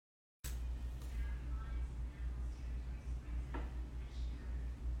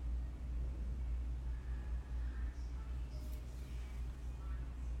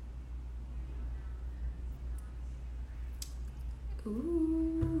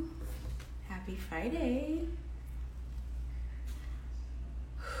Ooh, happy Friday.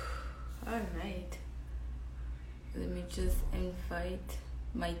 All right. Let me just invite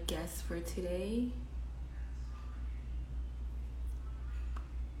my guest for today.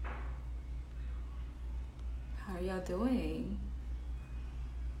 How are y'all doing?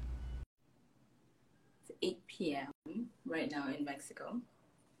 It's 8 p.m. right now in Mexico.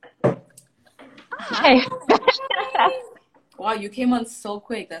 Hey. Hi. Wow, you came on so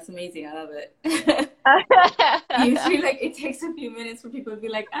quick. That's amazing. I love it. Usually, like, it takes a few minutes for people to be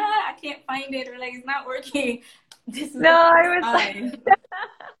like, I can't find it, or like, it's not working. This is No, the I first was time.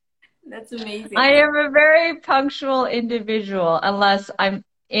 That's I amazing. am a very punctual individual unless I'm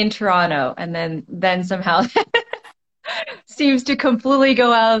in Toronto and then somehow seems to completely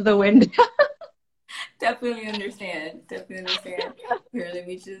go out of the window. Definitely understand. Definitely understand. Here, let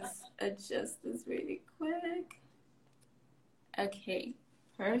me just adjust this really quick. Okay,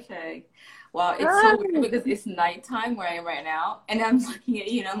 perfect. Wow, it's so weird because it's nighttime where I am right now, and I'm looking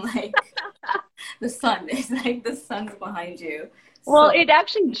at you and I'm like, the sun. It's like the sun's behind you. Well, So, it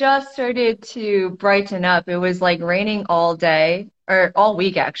actually just started to brighten up. It was like raining all day or all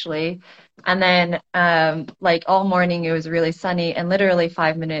week actually. And then like all morning it was really sunny and literally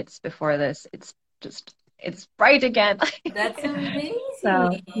 5 minutes before this it's bright again. that's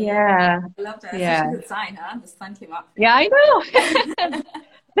So amazing. yeah. I love that. That's such Yeah. a good sign, huh? The sun came out for Yeah, I know.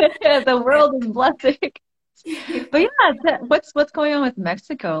 The you. world is blessing. But yeah, what's going on with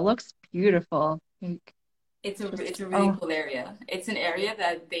Mexico? It looks beautiful. Like, It's just a really oh, cool area. It's an area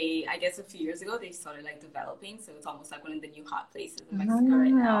that they, I guess, a few years ago they started like developing, so it's almost like one of the new hot places in Mexico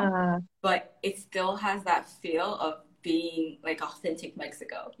right now. ah, But it still has that feel of being like authentic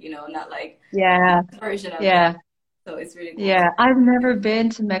Mexico, not like yeah, a version of it. yeah, So it's really cool. yeah. I've never been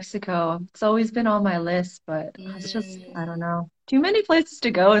to Mexico. It's always been on my list, but it's just I don't Mm, know. Too many places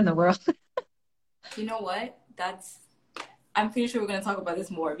to go in the world. you know what? I'm pretty sure we're going to talk about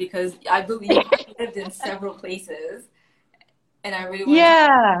this more because I believe you've lived in several places, and I really want to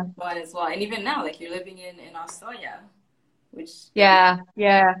talk Yeah, about it as well. And even now, like you're living in Australia, which is yeah,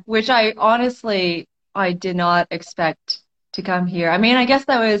 yeah. Which I honestly I did not expect to come here. I mean, I guess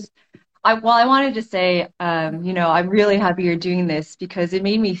that was I wanted to say, I'm really happy you're doing this because it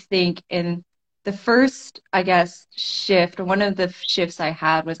made me think in the first, I guess, shift, or one of the shifts I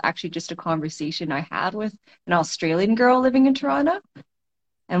had was actually just a conversation I had with an Australian girl living in Toronto.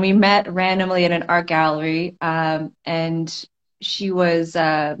 And we met randomly at an art gallery. And she was,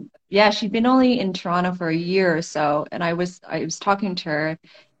 yeah, she'd been only in Toronto for a year or so. And I was talking to her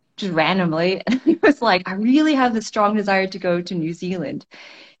just randomly. And I was like, I really have this strong desire to go to New Zealand.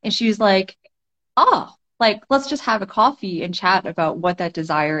 And she was like, oh, like let's just have a coffee and chat about what that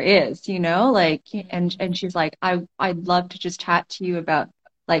desire is, like and she's like, I'd love to just chat to you about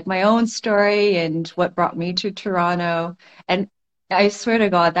like my own story and what brought me to Toronto. And I swear to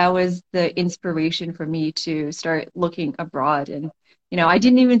God, that was the inspiration for me to start looking abroad. And I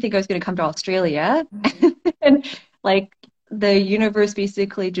didn't even think I was going to come to Australia. Mhm. And like the universe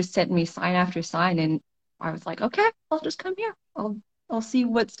basically just sent me sign after sign and I was like, okay, I'll just come here. I'll see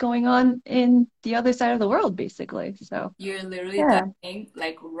what's going on in the other side of the world, basically. So, You're literally yeah. diving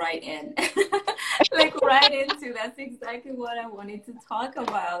like right in, like right into. That's exactly what I wanted to talk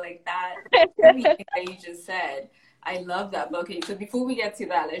about. Like that, everything that you just said. I love that. But okay, so before we get to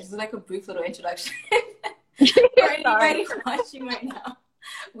that, let's do like a brief little introduction for Sorry. anybody watching right now.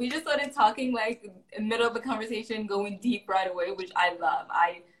 We just started talking like in the middle of the conversation, going deep right away, which I love.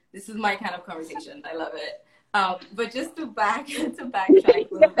 This is my kind of conversation. I love it. But just to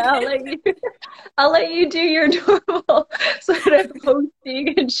backtrack a little I'll bit. let you I'll let you do your normal sort of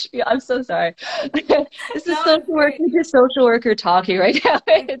hosting and spiel. I'm so sorry. This is No, social it's worker great. to social worker talking right now.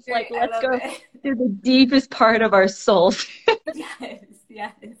 It's It's like great. I let's love go it. to the deepest part of our souls. Yes,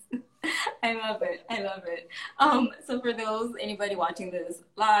 yes. I love it. I love it. So for those anybody watching this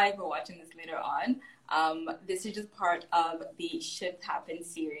live or watching this later on, this is just part of the Shift Happen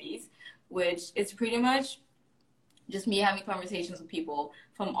series, which is pretty much just me having conversations with people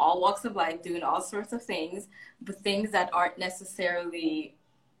from all walks of life, doing all sorts of things, but things that aren't necessarily,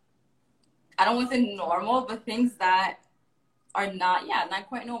 I don't want to say normal, but things that are not, yeah, not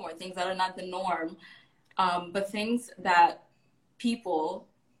quite normal, things that are not the norm, but things that people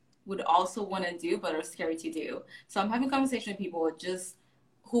would also want to do but are scary to do. So I'm having conversation with people just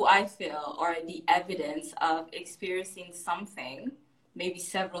who I feel are the evidence of experiencing something, maybe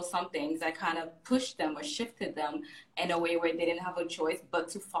several somethings that kind of pushed them or shifted them in a way where they didn't have a choice but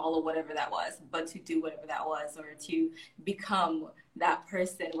to follow whatever that was, but to do whatever that was, or to become that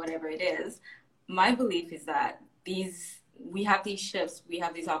person, whatever it is. My belief is that we have these shifts, we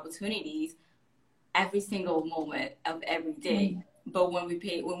have these opportunities every single moment of every day. But when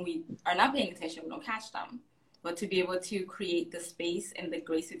we are not paying attention, we don't catch them. But to be able to create the space and the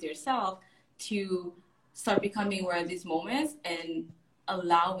grace with yourself to start becoming aware of these moments and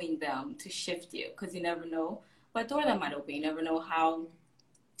allowing them to shift you, because you never know what door that might open. You never know how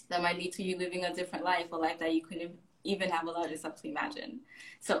that might lead to you living a different life, a life that you couldn't even have allowed yourself to imagine.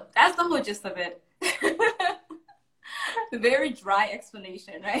 So that's the whole gist of it. Very dry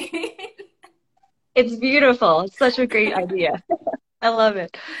explanation, right? It's beautiful. It's such a great idea. I love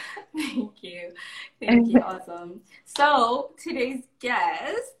it. Thank you. Thank you. Awesome. So today's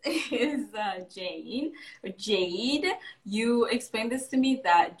guest is Jane. Jade, you explained this to me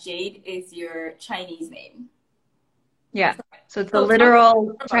that Jade is your Chinese name. Yeah. So it's the So tell me literal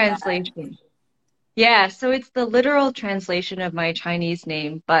more about that. translation. Yeah, so it's the literal translation of my Chinese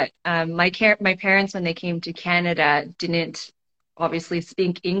name, but my parents when they came to Canada didn't obviously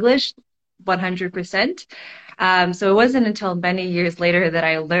speak English 100%. So it wasn't until many years later that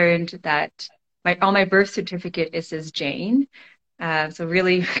I learned that my on my birth certificate it says Jane. So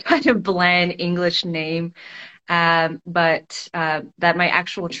really kind of bland English name, but that my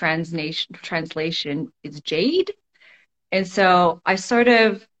actual translation is Jade. And so I sort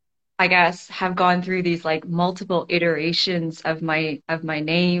of I guess, have gone through these like multiple iterations of my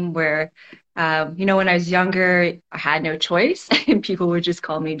name where when I was younger, I had no choice and people would just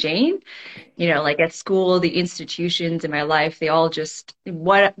call me Jane. Like at school, the institutions in my life, they all just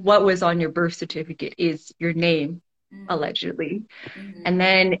what was on your birth certificate is your name, Mm-hmm. allegedly. Mm-hmm. And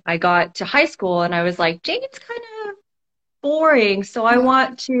then I got to high school and I was like, Jane's kind of boring, so I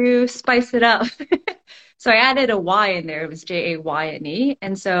want to spice it up. So I added a Y in there. It was Jayne.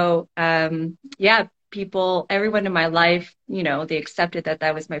 And so, yeah, everyone in my life, they accepted that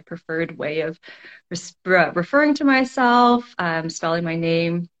that was my preferred way of referring to myself, spelling my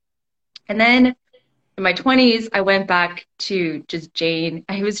name. And then in my 20s, I went back to just Jane.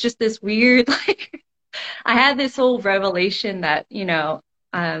 It was just this weird, like, I had this whole revelation that,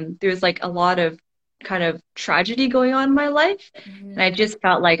 there's like a lot of kind of tragedy going on in my life. And I Mm-hmm. just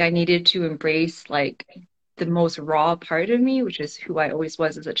felt like I needed to embrace like the most raw part of me, which is who I always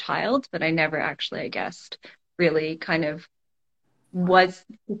was as a child, but I never actually, I guess, really kind of Wow. was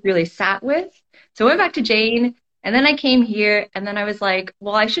really sat with. So I went Mm-hmm. back to Jane, and then I came here, and then I was like,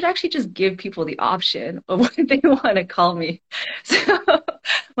 well, I should actually just give people the option of what they want to call me. So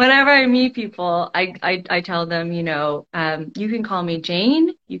whenever I meet people, I tell them, you can call me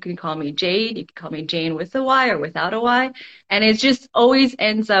Jane, you can call me Jade, you can call me Jane with a Y or without a Y, and it just always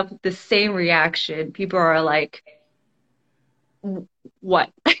ends up with the same reaction. People are like,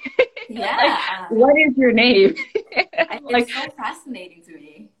 what? Like, Yeah. what is your name? Like, It's so fascinating to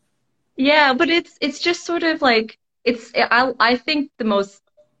me. yeah, but it's just sort of like I think the most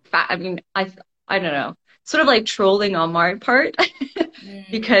I mean I don't know, sort of like trolling on my part Mm,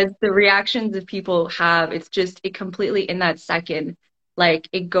 because the reactions that people have, it's just it completely in that second, like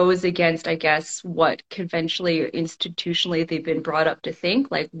it goes against, I guess, what conventionally or institutionally they've been brought up to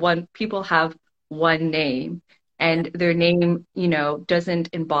think. Like one people have one name yeah. and their name, doesn't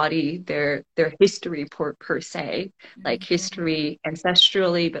embody their history per se, like Mhm. history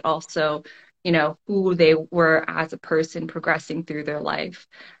ancestrally, but also, who they were as a person progressing through their life.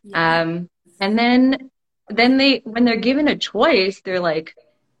 Yes. Um, and then when they're given a choice, they're like,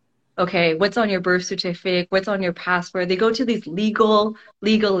 okay, what's on your birth certificate? What's on your passport? They go to these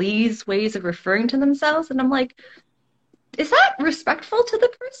legalese ways of referring to themselves. And I'm like, is that respectful to the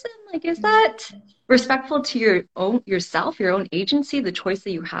person? Like, is Mm, that respectful to your own yourself, your own agency, the choice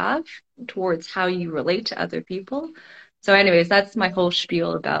that you have towards how you relate to other people? So, anyways, that's my whole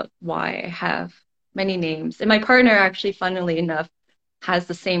spiel about why I have many names. And my partner, actually, funnily enough, has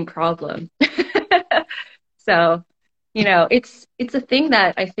the same problem. So, it's a thing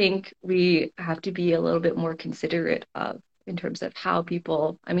that I think we have to be a little bit more considerate of in terms of how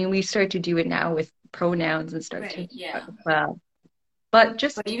people, I mean, we start to do it now with pronouns and start to right. Yeah. but But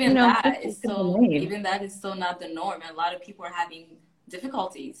just, just the name. even that is still not the norm. And a lot of people are having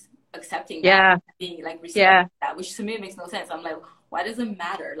difficulties accepting that, Yeah, being like respecting yeah, that, which to me makes no sense. I'm like, why does it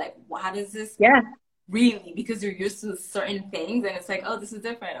matter? Like, why does this yeah, really? Because you're used to certain things and it's like, oh, this is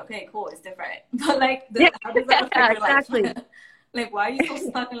different. Okay, cool, it's different. But like, yeah, how does that affect yeah, your life? exactly. Like, why are you so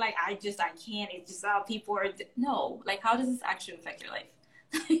stuck in like, I can't. It's just how people are. No, like, how does this actually affect your life?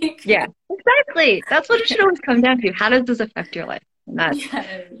 Yeah, Like, exactly. That's what it should always come down to. How does this affect your life? And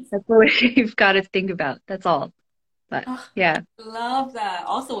yes. that's what you've got to think about. That's all. But Oh, yeah, love that.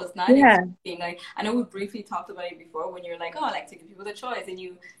 Also, it's not yeah, interesting. Like, I know we briefly talked about it before when you're like, oh, I like to give people the choice, and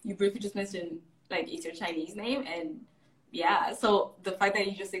you briefly just mentioned like it's your Chinese name, and yeah. So the fact that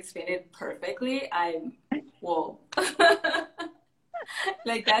you just explained it perfectly, I'm whoa.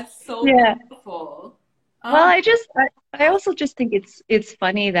 Like that's so Yeah. beautiful. Well, Um, I also just think it's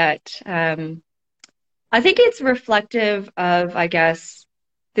funny that I think it's reflective of, I guess,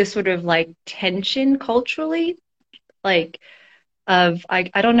 this sort of like tension culturally, like of I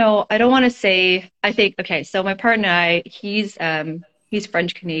don't know, I don't want to say I think okay, so my partner and I, he's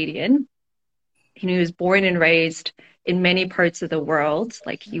French Canadian. He was born and raised in many parts of the world.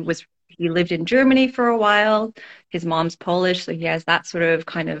 Like he lived in Germany for a while. His mom's Polish, so he has that sort of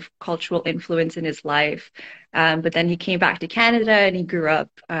kind of cultural influence in his life. But then he came back to Canada and he grew up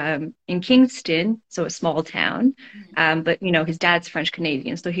in Kingston, so a small town. But you know, his dad's French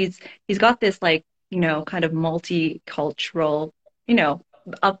Canadian, so he's got this like kind of multicultural you know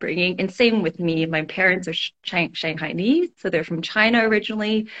upbringing. And same with me. My parents are Shanghainese, so they're from China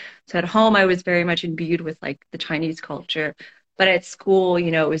originally. So at home, I was very much imbued with like the Chinese culture. But at school,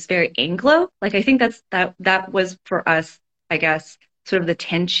 it was very Anglo. Like I think that was for us, I guess, sort of the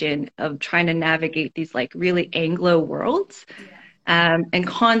tension of trying to navigate these like really Anglo worlds, yeah. and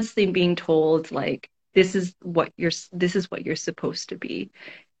constantly being told like this is what you're supposed to be.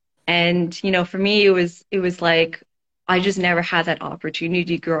 And, for me, it was like I just never had that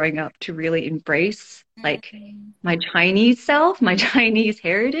opportunity growing up to really embrace like Mm, my Chinese self, my Chinese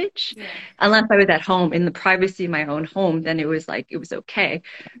heritage. yeah. Unless I was at home in the privacy of my own home, then it was like it was okay.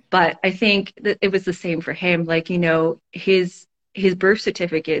 But I think that it was the same for him. Like, his birth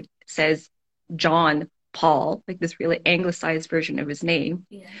certificate says John Paul, like this really anglicized version of his name.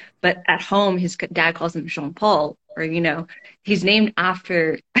 Yeah. But at home, his dad calls him Jean Paul, or he's named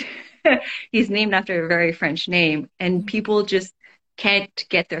after he's named after a very French name, and Mhm. people just can't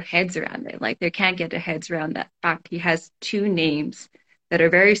get their heads around it. Like they can't get their heads around that fact he has two names that are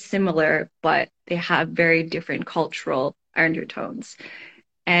very similar, but they have very different cultural undertones.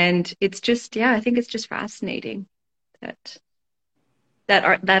 And it's just, yeah, I think it's just fascinating that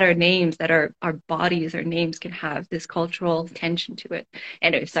our names, that our bodies, our names can have this cultural tension to it.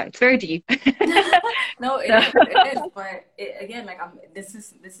 Anyway, sorry, it's very deep. No, it So, is. It is. But again, like this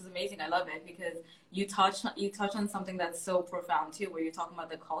is amazing. I love it because you touch on something that's so profound too, where you're talking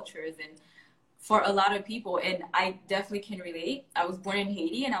about the cultures and for a lot of people, and I definitely can relate. I was born in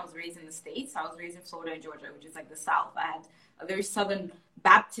Haiti and I was raised in the States. I was raised in Florida and Georgia, which is like the South. I had a very Southern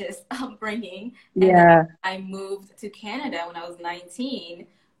Baptist upbringing, and then yeah, I moved to Canada when I was 19,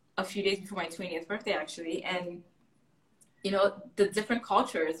 a few days before my 20th birthday, actually, and the different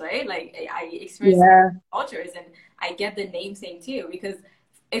cultures, right? Like I experienced yeah, cultures, and I get the name thing too because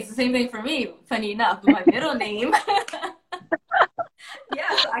it's the same thing for me. Funny enough, but my middle name,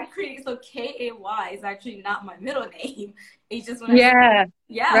 yeah. So I create so Kay is actually not my middle name. It's just when I said yeah,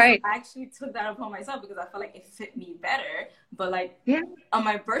 yeah, so right. I actually took that upon myself because I felt like it fit me better. But like Yeah. on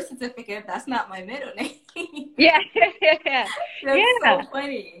my birth certificate, that's not my middle name. Yeah, yeah, That's yeah, so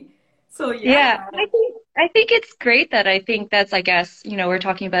funny. So yeah, yeah. I think it's great that I think that's, I guess, we're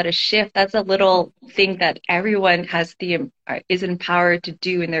talking about a shift. That's a little thing that everyone is empowered to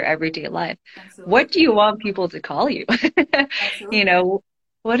do in their everyday life. absolutely, What do you want people to call you? You absolutely. know,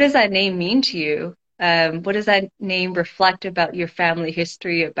 what does that name mean to you? What does that name reflect about your family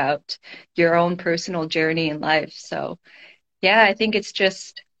history, about your own personal journey in life? So. Yeah, I think it's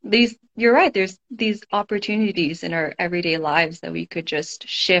just you're right. There's these opportunities in our everyday lives that we could just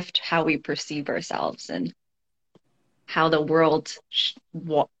shift how we perceive ourselves and how the world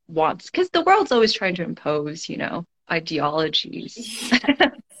wants, because the world's always trying to impose, ideologies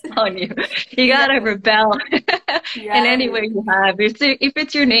on you. You Yeah, gotta rebel in any yes. way you have. If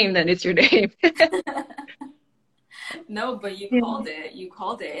it's your name, then it's your name. No, but you Yeah. called it. You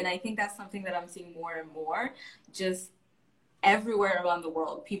called it. And I think that's something that I'm seeing more and more just everywhere around the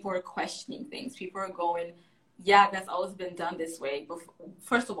world. People are questioning things. People are going, yeah, that's always been done this way. But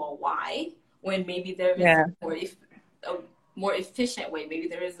first of all, why? When maybe there is Yeah. a more efficient way. Maybe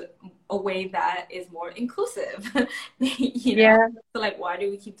there is a way that is more inclusive, you know? Yeah. So, like, why do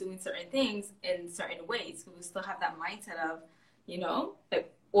we keep doing certain things in certain ways? Because we still have that mindset of,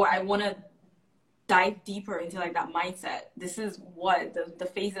 like, or I want to dive deeper into like that mindset. This is what the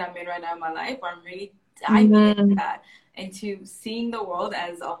phase that I'm in right now in my life where I'm really diving into Mhm. that, into seeing the world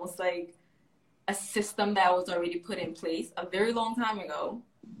as almost like a system that was already put in place a very long time ago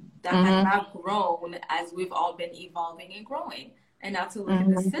that has Mhm. not grown as we've all been evolving and growing. And now to look at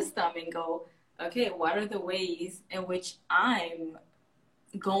the Mhm. system and go, okay, what are the ways in which I'm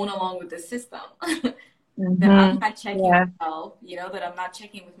going along with the system? That I'm Mhm. not checking Yeah. myself, that I'm not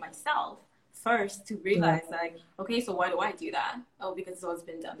checking with myself first to Yeah. realize like, okay, so why do I do that? Oh, because it's always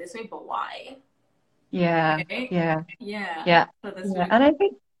been done this way, but why? Yeah, right? yeah, Yeah. yeah, So that's yeah. really And cool. I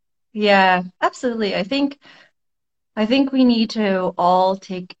think, yeah, absolutely. I think we need to all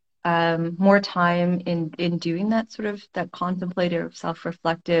take more time in doing that sort of that contemplative,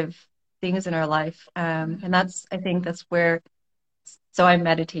 self-reflective things in our life. And I think that's where. So I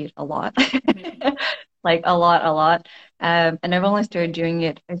meditate a lot, Mhm. like a lot, a lot. And I've only started doing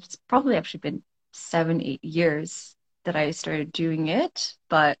it. It's probably actually been 7, 8 years that I started doing it,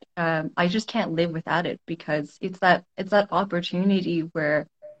 but I just can't live without it because it's that opportunity where,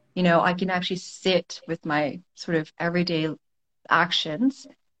 I can actually sit with my sort of everyday actions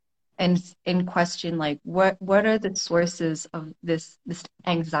and question like what are the sources of this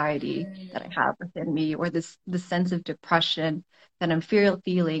anxiety that I Mm, have within me or this sense of depression that I'm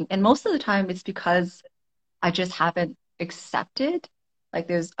feeling. And most of the time it's because I just haven't accepted, like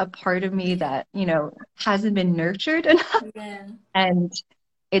there's a part of me that hasn't been nurtured enough. yeah. And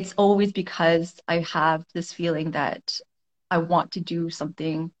it's always because I have this feeling that I want to do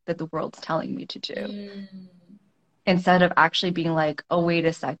something that the world's telling me to do Mm, instead of actually being like, oh, wait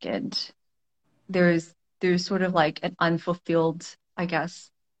a second, there's sort of like an unfulfilled, I guess,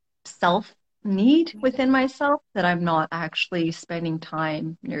 self need within myself that I'm not actually spending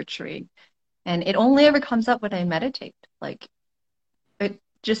time nurturing. And it only ever comes up when I meditate. Like it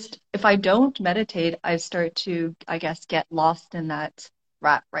just if I don't meditate, I start to, I guess, get lost in that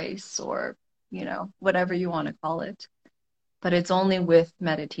rat race or, whatever you want to call it. But it's only with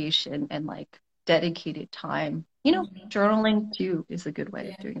meditation and like dedicated time. mhm. Journaling too is a good way of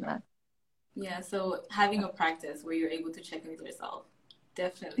Yeah. doing that. Yeah. So having a practice where you're able to check in with yourself,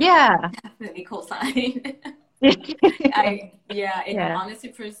 definitely, Yeah. definitely co-sign. Yeah. Yeah, and Yeah.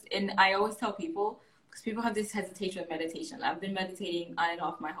 honestly, first, and I always tell people because people have this hesitation with meditation. I've been meditating on and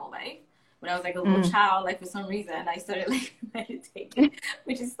off my whole life. When I was like a little Mm. child, like for some reason, I started like meditating,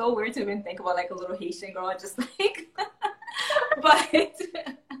 which is so weird to even think about, like a little Haitian girl, just like, but,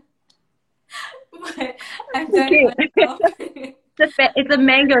 but I've done it Okay. myself. It's a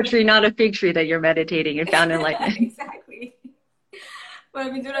mango tree, not a fig tree that you're meditating and found enlightenment. Exactly. But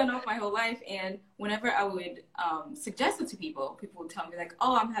I've been doing that my whole life, and whenever I would suggest it to people, people would tell me like,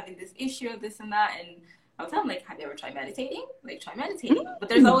 "Oh, I'm having this issue, this and that," and I would tell them like, "Have you ever tried meditating? Like, try meditating." But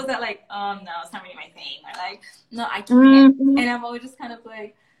there's Mm. always that like, no, it's not really my thing," or like, "No, I can't," Mhm. and I'm always just kind of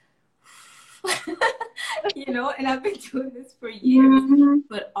like, And I've been doing this for years. Mhm.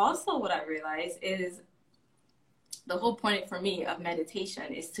 But also, what I realize is the whole point for me of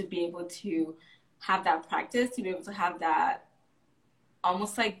meditation is to be able to have that practice, to be able to have that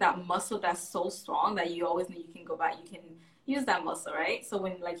almost like that muscle that's so strong that you always know you can go back, you can use that muscle, right? So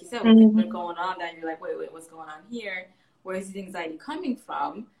when, like you said, when things are Mhm. going on, that you're like, wait, what's going on here? Where is the anxiety coming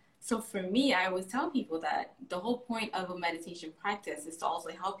from? So for me, I always tell people that the whole point of a meditation practice is to also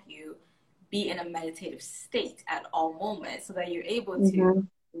help you be in a meditative state at all moments so that you're able to, Mhm.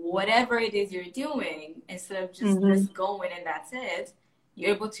 whatever it is you're doing, instead of Mhm. just going and that's it, you're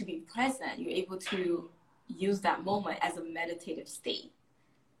able to be present. You're able to use that moment as a meditative state.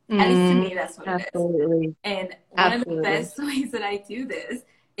 At least to me, Mm. that's what it is. Absolutely. And one of the Absolutely. best ways that I do this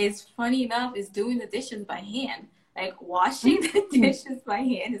is, funny enough, is doing the dishes by hand. Like washing the Mm. dishes by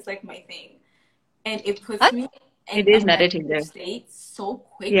hand is like my thing. And it puts That me it in a is meditative meditative. state so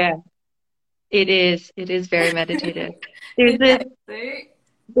quickly. Yeah, it is. It is very meditative. There's Isn't this that absurd?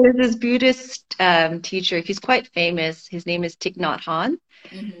 there's this Buddhist teacher. He's quite famous. His name is Thich Nhat Hanh.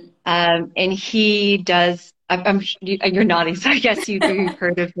 Mm-hmm. And he does, you're nodding, so I guess you've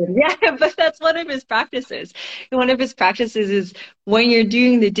heard of him. Yeah, but that's one of his practices. One of his practices is when you're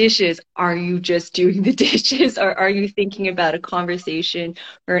doing the dishes, are you just doing the dishes or are you thinking about a conversation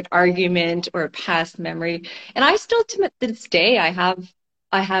or an argument or a past memory? And I still, to this day, I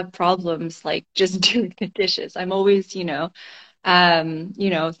have problems like just doing the dishes. I'm always,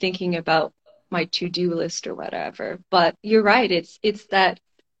 thinking about my to-do list or whatever. But you're right, it's that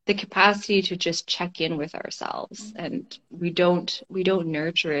the capacity to just check in with ourselves and we don't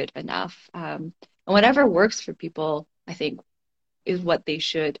nurture it enough. And whatever works for people, I think, is what they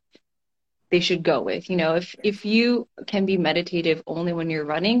should go with. If you can be meditative only when you're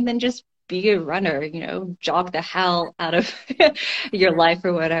running, then just be a runner, jog the hell out of your life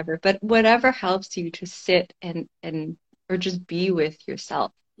or whatever. But whatever helps you to sit and or just be with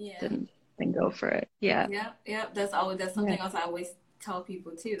yourself, Yeah. then go for it. Yeah. Yeah. That's Yeah. something else I always tell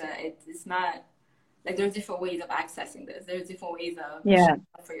people too, that it's not like there's different ways of accessing this. There's different ways of showing Yeah.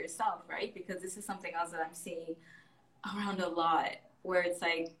 up for yourself, right? Because this is something else that I'm seeing around a lot, where it's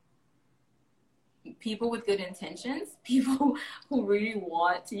like people with good intentions, people who really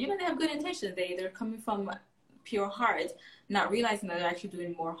want to, they have good intentions. They're coming from pure heart, not realizing that they're actually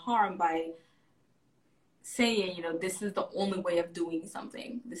doing more harm by saying, this is the only way of doing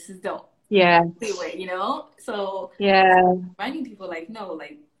something. This is the only Yes. way. So Yeah. reminding people like, no,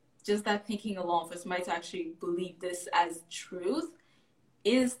 like just that thinking alone for somebody to actually believe this as truth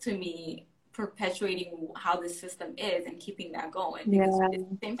is to me perpetuating how the system is and keeping that going because Yeah. it's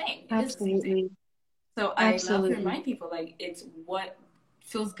the same thing. It is the same thing. Absolutely. So I love to Absolutely. remind people like it's what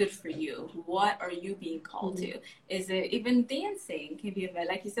feels good for you. What are you being called Mm-hmm. to? Is it even dancing can be a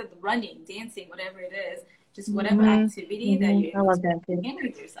like you said, running, dancing, whatever it is, just whatever activity that Hmm. you're I able to love that too. begin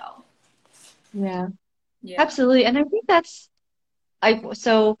with yourself. Yeah. Yeah. Absolutely. And I think that's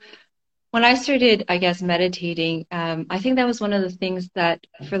so when I started, I guess, meditating, I think that was one of the things that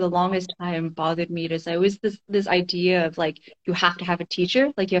for the longest time bothered me is I was this idea of like you have to have a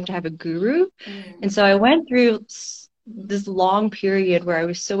teacher, like you have to have a guru. And Mm. so I went through this long period where I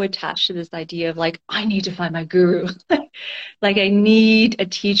was so attached to this idea of like I need to find my guru. Like I need a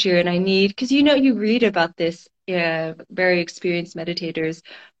teacher and I need because you read about this very experienced meditators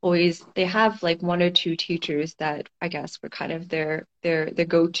always they have like one or two teachers that I guess were kind of their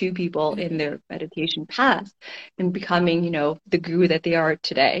go-to people in Mm-hmm. their meditation path and becoming, the guru that they are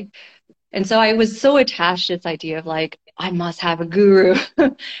today. And so I was so attached to this idea of like, I must have a guru.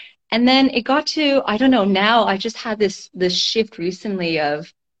 And then it got to, I don't know, now I just had this shift recently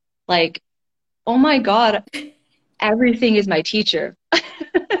of like, oh my God, everything is my teacher.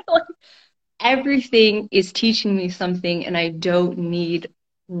 Like, everything is teaching me something, and I don't need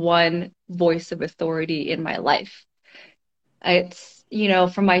one voice of authority in my life. It's,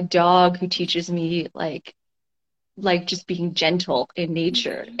 from my dog who teaches me like just being gentle in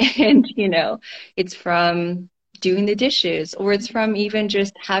nature. Mm-hmm. And, it's from doing the dishes, or it's from even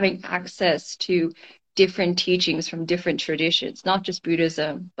just having access to different teachings from different traditions, not just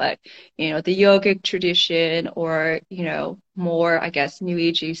Buddhism, but, the yogic tradition or, more, I guess, New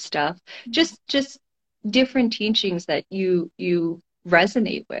Agey stuff. Just different teachings that you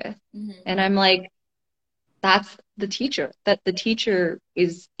resonate with. And Mm-hmm. I'm like, that's the teacher, that the teacher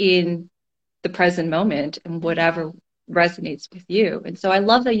is in the present moment and Mm-hmm. whatever resonates with you. And so I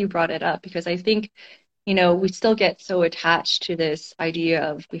love that you brought it up because I think, we still get so attached to this idea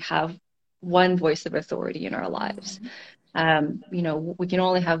of we have one voice of authority in our lives. Mm-hmm. We can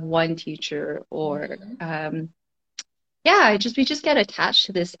only have one teacher or Mm-hmm. yeah, we just get attached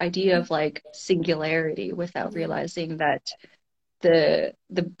to this idea of like singularity without Yeah. realizing that the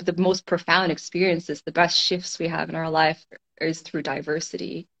most profound experiences, the best shifts we have in our life is through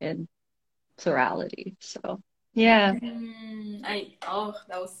diversity and plurality. So, yeah.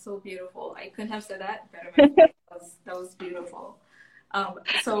 That was so beautiful. I couldn't have said that better myself. That was beautiful.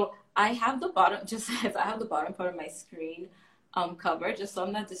 So I have the bottom, just as I have the bottom part of my screen covered, just so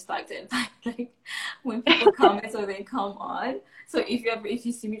I'm not distracted by like when people comment or they come on. So if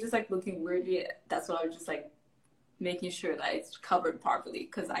you see me just like looking weirdly, that's what I was just like making sure that it's covered properly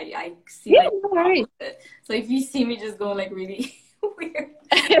because I see Yeah, like all wrong right. with it. So if you see me just going like really weird,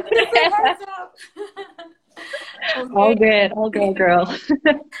 just a heads up. Okay. All good, girl.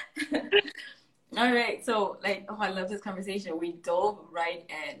 All right. So like, oh, I love this conversation. We dove right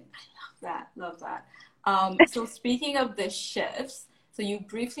in. I love that. Love that. So speaking of the shifts, so you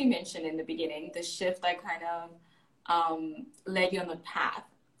briefly mentioned in the beginning the shift that kind of led you on the path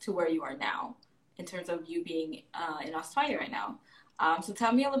to where you are now in terms of you being in Australia right now. So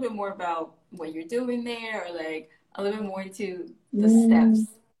tell me a little bit more about what you're doing there, or like a little bit more into the Mm,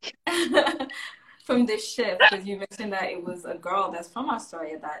 steps from this shift, because you mentioned that it was a girl that's from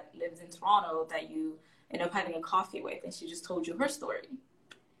Australia that lives in Toronto that you end up having a coffee with, and she just told you her story,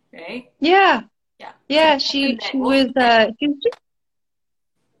 right? yeah, Yeah. So yeah.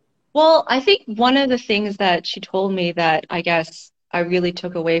 Well, I think one of the things that she told me that I guess I really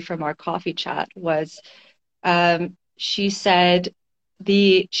took away from our coffee chat was she said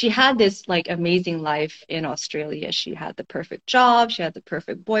she had this like amazing life in Australia. She had the perfect job, she had the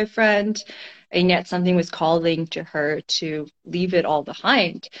perfect boyfriend, and yet something was calling to her to leave it all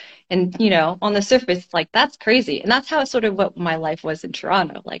behind. And on the surface, like that's crazy. And that's how sort of what my life was in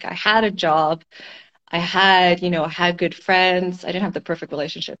Toronto. Like I had a job, I had good friends. I didn't have the perfect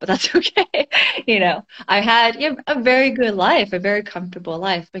relationship, but that's okay. I had a very good life, a very comfortable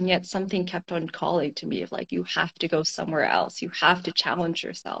life, and yet something kept on calling to me of like, you have to go somewhere else. You have to challenge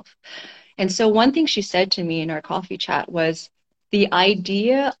yourself. And so one thing she said to me in our coffee chat was the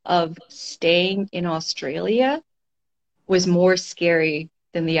idea of staying in Australia was more scary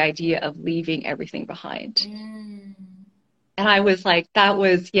than the idea of leaving everything behind. Mm, And I was like,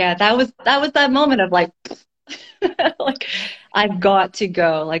 yeah, that was that moment of like, like I've got to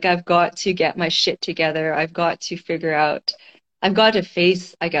go. Like I've got to get my shit together. I've got to figure out, I've got to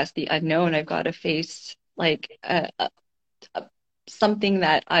face, I guess, the unknown. I've got to face like something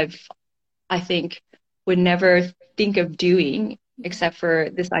that I think would never think of doing, Yeah. except for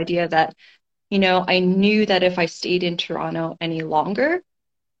this idea that, I knew that if I stayed in Toronto any longer,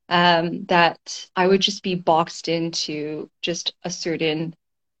 that I would just be boxed into just a certain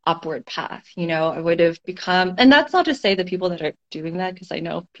upward path. I would have become, and that's not to say the people that are doing that, because I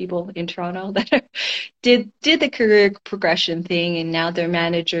know people in Toronto that did the career progression thing, and now they're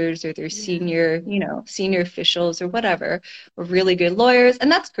managers or they're Yeah. senior officials or whatever, or really good lawyers,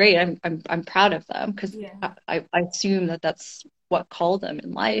 and that's great. I'm proud of them because Yeah. I assume that that's what called them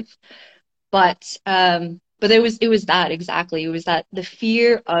in life. But it was that exactly. It was that the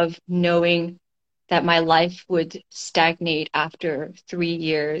fear of knowing that my life would stagnate after 3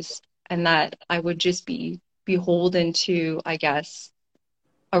 years and that I would just be beholden to, I guess,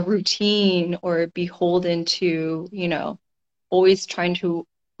 a routine or beholden to, always trying to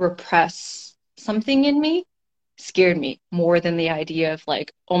repress something in me scared me more than the idea of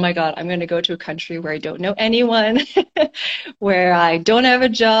like, oh my God, I'm going to go to a country where I don't know anyone, where I don't have a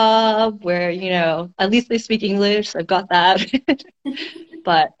job, where, at least they speak English. So I've got that.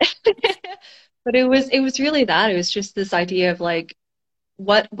 But but it was really that. It was just this idea of like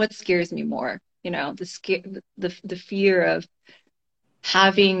what scares me more, the fear of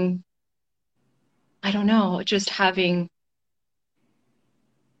having, I don't know, just having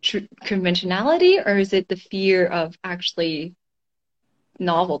conventionality, or is it the fear of actually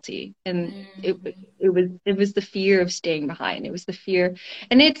novelty? And it Hmm. it was the fear of staying behind. It was the fear,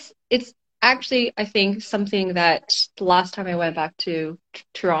 and it's actually, I think, something that the last time I went back to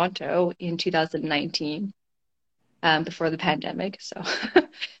Toronto in 2019, before the pandemic, so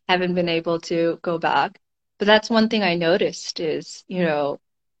haven't been able to go back. But that's one thing I noticed is,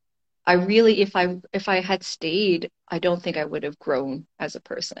 I really, if I had stayed, I don't think I would have grown as a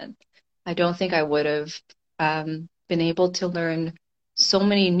person. I don't think I would have been able to learn so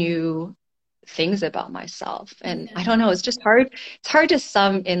many new things about myself. And I Yeah. don't know, it's just hard. It's hard to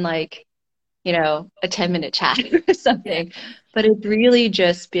sum in like, a 10-minute chat or Yeah. something. But it's really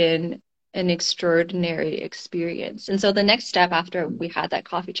just been an extraordinary experience. And so the next step after we had that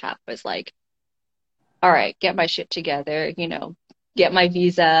coffee chat was like, all right, get my shit together, get my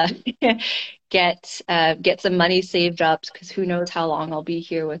visa, get some money saved up because who knows how long I'll be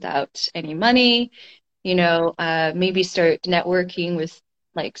here without any money, maybe start networking with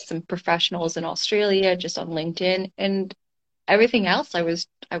like some professionals in Australia just on LinkedIn, and everything else I was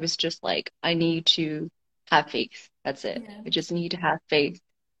just like, I need to have faith. That's it. Yeah. I just need to have faith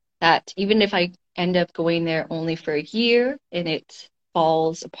that even if I end up going there only for a year and it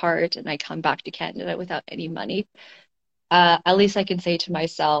falls apart and I come back to Canada without any money, at least I can say to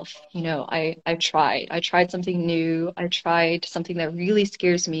myself, I tried. I tried something new. I tried something that really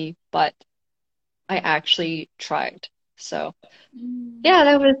scares me, but I actually tried. So Mm. yeah,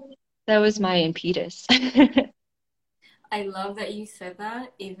 that was my impetus. I love that you said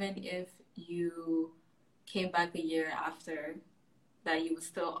that. Even if you came back a year after, that you would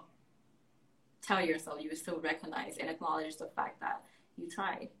still tell yourself, you would still recognize and acknowledge the fact that you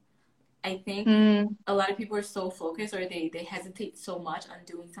tried. I think Mm, a lot of people are so focused, or they hesitate so much on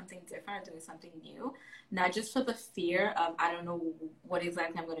doing something different or doing something new, not just for the fear of, I don't know what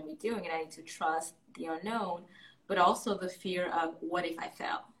exactly I'm going to be doing and I need to trust the unknown, but also the fear of what if I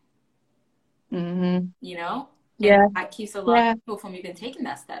fail, hmm. you know? And Yeah, that keeps a lot of yeah. people from even taking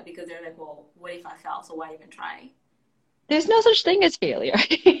that step because they're like, well, what if I fail? So why even try? There's no such thing as failure.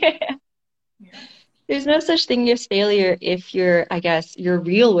 Yeah. There's no such thing as failure if I guess, you're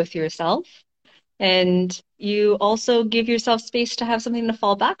real with yourself and you also give yourself space to have something to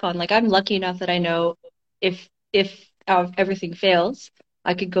fall back on. Like I'm lucky enough that I know if everything fails,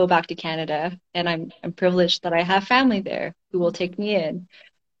 I could go back to Canada, and I'm privileged that I have family there who will take me in.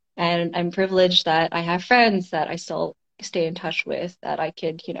 And I'm privileged that I have friends that I still stay in touch with, that I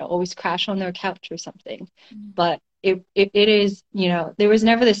could, always crash on their couch or something. But it is, there was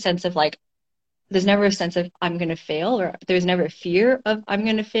never this sense of like, there's never a sense of I'm going to fail, or there's never a fear of I'm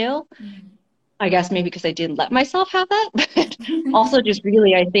going to fail. Mm-hmm. I guess maybe because I didn't let myself have that, but also just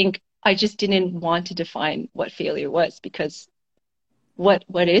really, I think I just didn't want to define what failure was, because what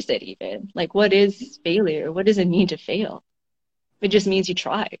is it even? Like, what is failure? What does it mean to fail? It just means you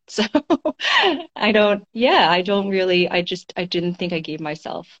tried. So I don't really, I didn't think I gave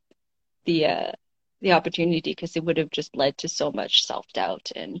myself the uh the opportunity, because it would have just led to so much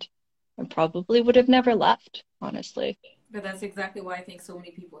self-doubt, and I probably would have never left, honestly. But that's exactly why I think so many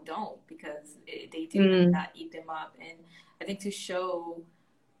people don't, because they do let Mm, that eat them up. And I think to show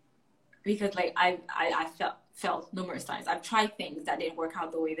because like I felt numerous times. I've tried things that didn't work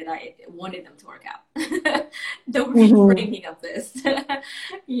out the way that I wanted them to work out. The Hmm. reframing of this,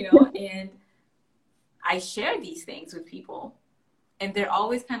 you know, and I share these things with people, and they're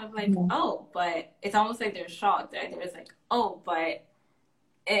always kind of like, oh, but it's almost like they're shocked. Right? They're just like, oh, but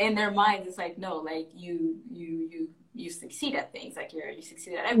in their minds, it's like, no, like you succeed at things, like you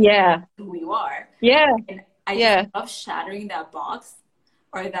succeed at everything, Yeah. who you are. Yeah. And I just Yeah. love shattering that box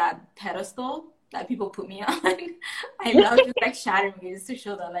or that pedestal that people put me on. I love just like shattering it just to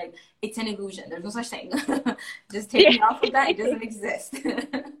show that like it's an illusion. There's no such thing. Just take Yeah. me off of that. It doesn't exist.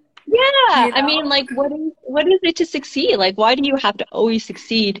 Yeah. You I mean, know? like, what is it to succeed? Like, why do you have to always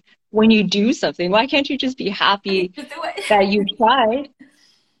succeed when you do something? Why can't you just be happy Just do that you it. tried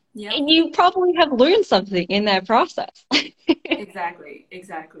Yep. and you probably have learned something in that process? Exactly.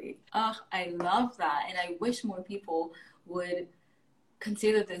 Exactly. Oh, I love that. And I wish more people would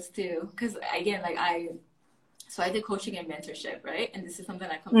consider this too. Because again, like so I did coaching and mentorship, right? And this is something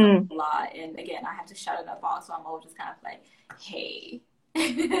that comes up Mm. a lot. And again, I have to shout out that box. So I'm always just kind of like, hey,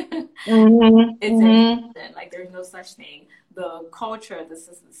 it's Hmm. an Hmm. illusion. Like there's no such thing. The culture, the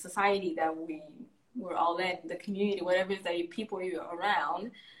society that we're all in, the community, whatever it is that you people you're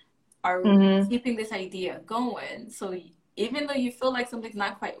around are Hmm. keeping this idea going. So even though you feel like something's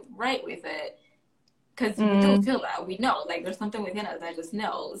not quite right with it, because we do Hmm. feel that, we know, like there's something within us that just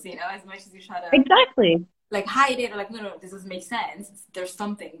knows, you know, as much as you try to Exactly. like hide it or like, no, no, this doesn't make sense. There's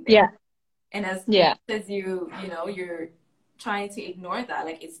something there. Yeah. And as much Yeah. as you know, you're trying to ignore that,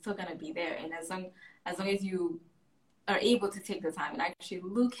 like it's still gonna be there. And as long as you are able to take the time and actually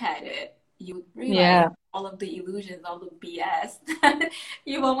look at it, you realize Yeah. all of the illusions, all the BS that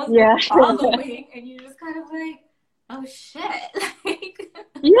you've almost been Yeah. following, and you're just kind of like, oh shit, like,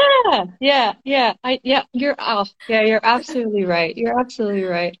 Yeah, yeah, yeah. Yeah, you're off. Yeah, you're absolutely right. You're absolutely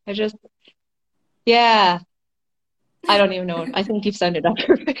right. Yeah, I don't even know. I think you've summed it up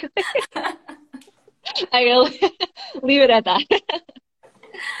perfectly. I'll leave it at that.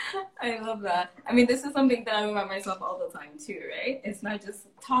 I love that. I mean, this is something that I remind myself all the time too, right? It's not just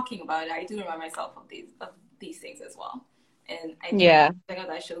talking about it. I do remind myself of these things as well. And I think Yeah,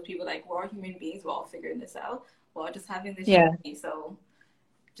 that shows people like we're all human beings. We're all figuring this out. We're all just having this yeah, journey. So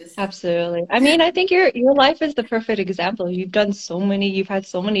just absolutely. I mean, I think your life is the perfect example. You've had so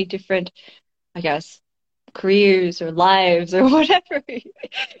many different, I guess, careers or lives or whatever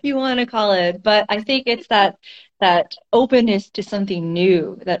you want to call it. But I think it's that openness to something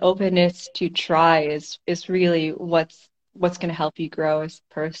new, that openness to try is really what's going to help you grow as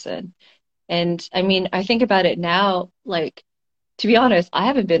a person. And I mean, I think about it now, like to be honest, I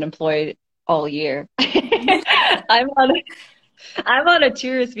haven't been employed all year. I'm on I'm on a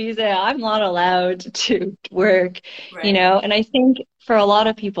tourist visa. I'm not allowed to work, right. and I think for a lot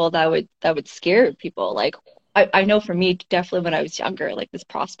of people that would scare people. Like I know for me, definitely when I was younger, like this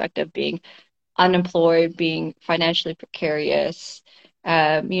prospect of being unemployed, being financially precarious,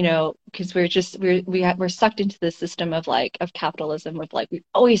 because we're sucked into the system of like of capitalism of like we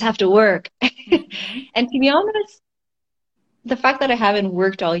always have to work. Mm-hmm. And to be honest, the fact that I haven't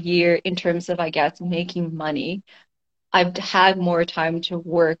worked all year in terms of, I guess, making money, I've had more time to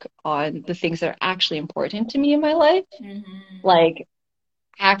work on the things that are actually important to me in my life, Mm-hmm. like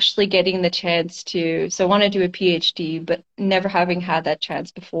actually getting the chance to, so I want to do a PhD, but never having had that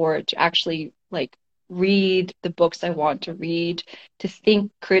chance before to actually like read the books I want to read, to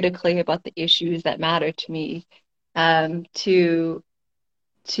think critically about the issues that matter to me,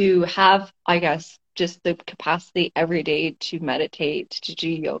 to have, I guess, just the capacity every day to meditate, to do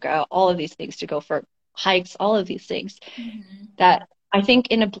yoga, all of these things, to go for hikes, all of these things Mm-hmm. that I think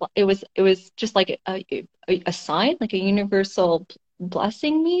it was just like a sign, like a universal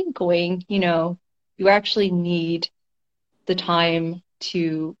blessing me going, you actually need the time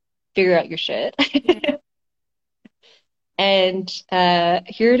to figure out your shit. Yeah. And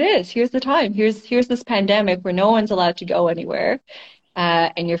here it is. Here's the time. Here's this pandemic where no one's allowed to go anywhere,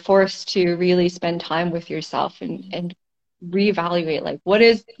 and you're forced to really spend time with yourself and reevaluate like what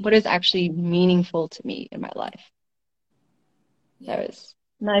is actually meaningful to me in my life. Yeah.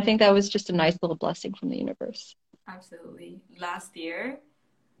 And I think that was just a nice little blessing from the universe. Absolutely. Last year,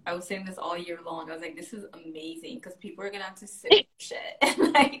 I was saying this all year long. I was like, this is amazing because people are gonna have to sit with shit.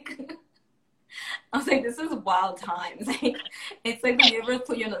 And like I was like, this is wild times. Like it's like the universe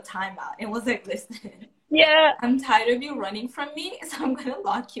put you on a timeout and was like, listen, Yeah. I'm tired of you running from me, so I'm gonna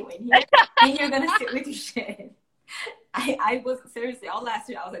lock you in here and you're gonna sit with your shit. I was seriously all last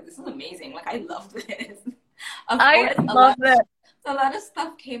year I was like, this is amazing. Like I love this. Of I course love that. a lot of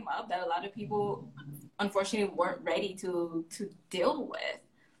stuff came up that a lot of people unfortunately weren't ready to deal with.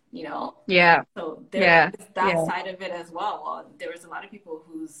 you know? Yeah. So there Yeah. is that Yeah. side of it as well. There was a lot of people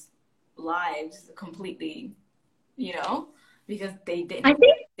whose lives completely, you know, because I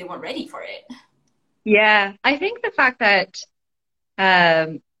think, they weren't ready for it. yeah, I think the fact that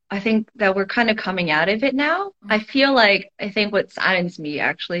Um, I think that we're kind of coming out of it now. I think what saddens me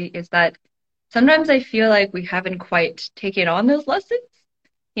actually is that sometimes I feel like we haven't quite taken on those lessons.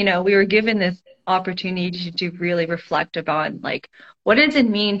 You know, we were given this opportunity to really reflect upon like what does it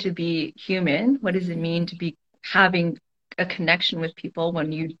mean to be human? What does it mean to be having a connection with people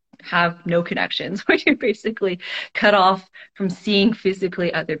when you have no connections, when you're basically cut off from seeing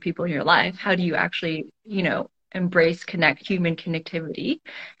physically other people in your life? How do you actually, embrace human connectivity?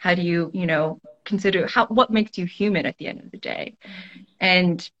 How do you, consider what makes you human at the end of the day?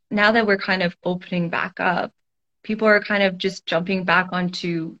 And now that we're kind of opening back up, people are kind of just jumping back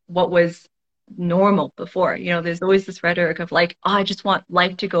onto what was normal before. You know, there's always this rhetoric of like, oh, I just want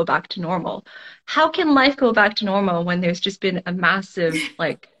life to go back to normal. How can life go back to normal when there's just been a massive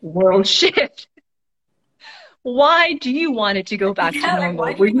like world shift? Why do you want it to go back to Yeah, like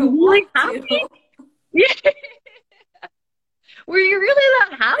why normal? do you Were you even really want happy? to? Yeah. Were you really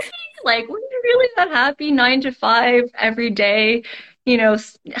that happy? Like, were you really that happy 9 to 5 every day?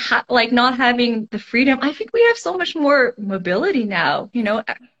 Like not having the freedom. I think we have so much more mobility now.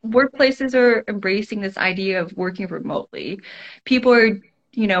 Workplaces are embracing this idea of working remotely. People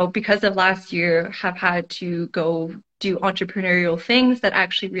are, because of last year, have had to go do entrepreneurial things that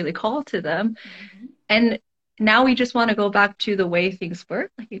actually really call to them. Mhm. And now we just want to go back to the way things were.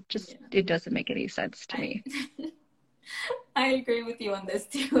 Like Yeah, it doesn't make any sense to I me. I agree with you on this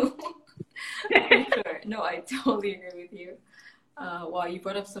too. For sure. No, I totally agree with you. Wow, you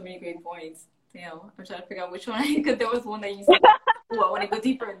brought up so many great points. I'm trying to figure out which one because there was one that you said, "Oh, I want to go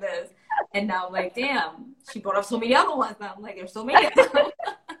deeper in this," and now I'm like, "Damn, she brought up so many other ones." Now I'm like, "There's so many of them."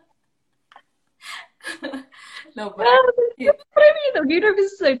 No, but I, Well, that's what I mean. The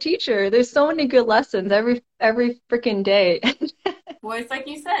universe is our teacher. There's so many good lessons every freaking day. well, it's like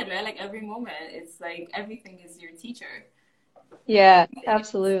you said, right? Like every moment, it's like everything is your teacher. Yeah, It's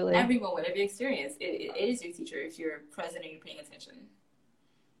absolutely. every moment, every experience, it is your teacher if you're present and you're paying attention.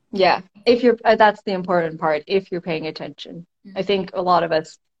 Yeah, if you're that's the important part. If you're paying attention, I Mm-hmm. think a lot of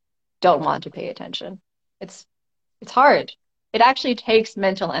us don't want to pay attention. It's it's hard. It actually takes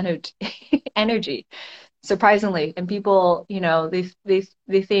mental energy, energy, surprisingly. And people,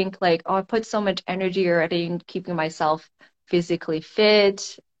 they think like, oh, I put so much energy already in keeping myself physically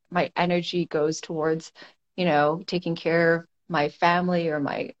fit. My energy goes towards, taking care of my family or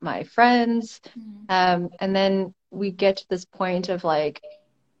my friends. Mm-hmm. And then we get to this point of like,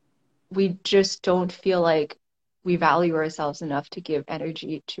 we just don't feel like we value ourselves enough to give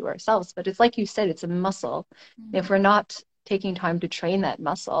energy to ourselves. But it's like you said, it's a muscle. And if we're not taking time to train that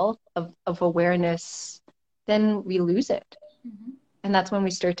muscle of awareness, then we lose it. Mm-hmm. And that's when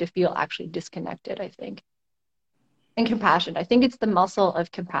we start to feel actually disconnected, I think. And compassion. I think it's the muscle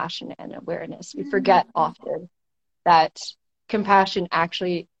of compassion and awareness. We forget Mm-hmm. often that compassion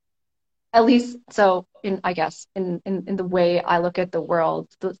actually, at least so in I guess in the way I look at the world,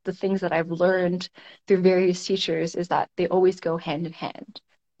 the things that I've learned through various teachers is that they always go hand in hand.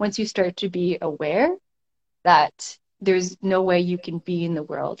 Once you start to be aware that there's no way you can be in the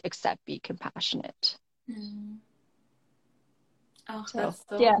world except be compassionate. Mm-hmm. Oh, So that's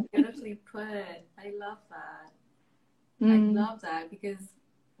so yeah. beautifully put. I love that. I Mm, love that because,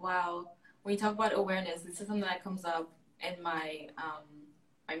 wow, when you talk about awareness, this is something that comes up in my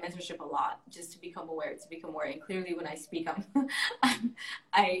mentorship a lot. Just to become aware, to become aware. And clearly, when I speak,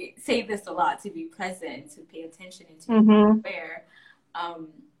 I say this a lot: to be present, to pay attention, and to be mm-hmm. aware. Um,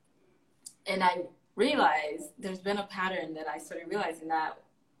 and I realized there's been a pattern that I started realizing that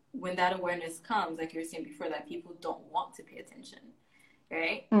when that awareness comes, like you were saying before, that people don't want to pay attention,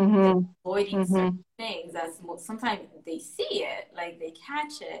 right? They're Mm-hmm. avoiding certain Mm-hmm. things. Sometimes they see it, like they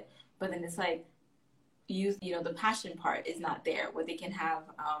catch it, but then it's like the passion part is not there, where they can have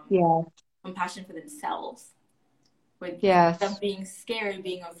Yeah. compassion for themselves. With them Yes. being scared,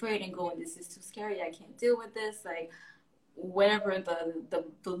 being afraid, and going, "This is too scary. I can't deal with this." Like whatever the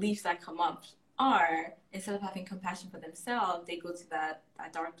beliefs that come up are, instead of having compassion for themselves, they go to that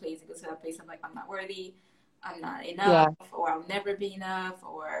dark place. They go to that place of like, "I'm not worthy, I'm not enough, Yeah. or I'll never be enough,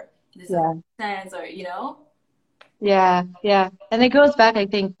 or this doesn't Yeah. make sense," or Yeah. Yeah. And it goes back, I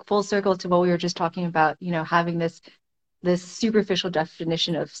think, full circle to what we were just talking about, having this superficial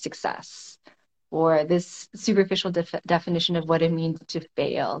definition of success or this superficial definition of what it means to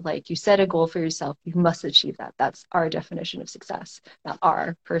fail. Like you set a goal for yourself, you must achieve that. That's our definition of success. Not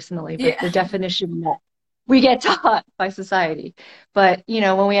our personally, but yeah. the definition we get taught by society. But, you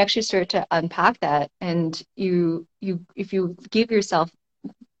know, when we actually start to unpack that and if you give yourself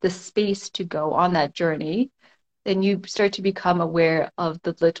the space to go on that journey, then you start to become aware of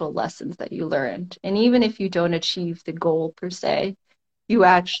the little lessons that you learned. And even if you don't achieve the goal per se, you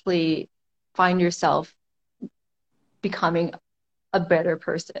actually find yourself becoming a better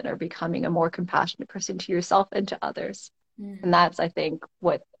person or becoming a more compassionate person to yourself and to others. And Mm, that's, I think,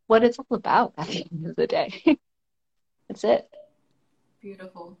 what it's all about at the end of the day. That's it.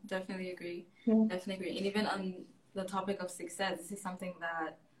 beautiful. Definitely agree. Yeah. Definitely agree. And even on the topic of success, this is something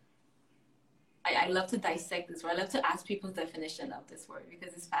that I love to dissect this word. I love to ask people's definition of this word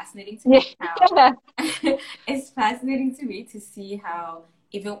because it's fascinating to me how Yeah. it's fascinating to me to see how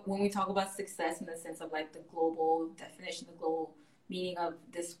even when we talk about success in the sense of like the global definition, the global meaning of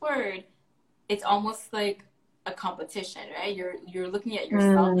this word, it's almost like a competition, right? You're looking at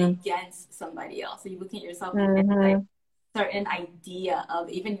yourself Mm, against somebody else. So you're looking at yourself against like hmm certain idea of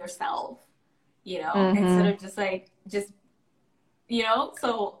even yourself, instead hmm of just like just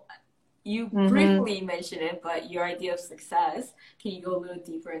so you hmm briefly mentioned it, but your idea of success, can you go a little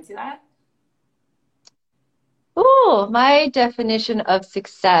deeper into that? Ooh, my definition of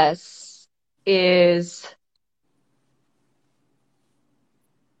success is,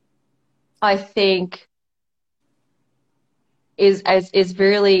 I think, is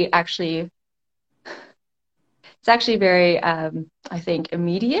really actually it's actually very I think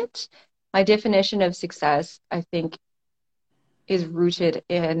immediate. My definition of success, I think, is rooted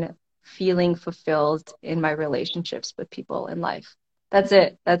in feeling fulfilled in my relationships with people in life. That's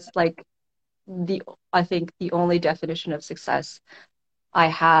it. That's like the I think the only definition of success I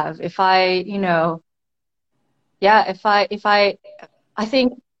have. If I, yeah, if I I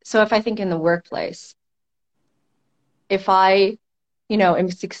think so if I think in the workplace, if I,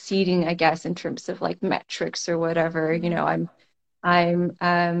 am succeeding, I guess, in terms of like metrics or whatever, Mm-hmm.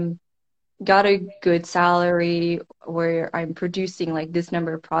 I'm got a good salary where I'm producing like this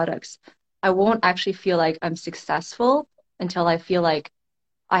number of products, I won't actually feel like I'm successful until I feel like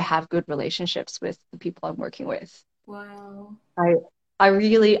I have good relationships with the people I'm working with. Wow. I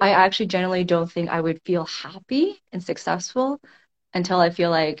I actually generally don't think I would feel happy and successful until I feel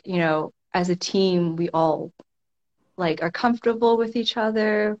like, as a team, we all like are comfortable with each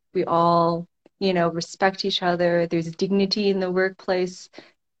other. We all, respect each other. There's dignity in the workplace.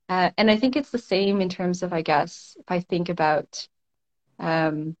 And I think it's the same in terms of, I guess, if I think about,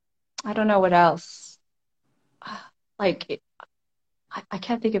 um, I don't know what else. Like, I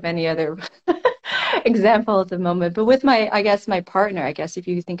can't think of any other example at the moment. But with I guess, my partner, I guess, if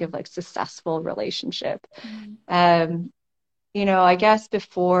you think of like successful relationship, Mm-hmm. um, I guess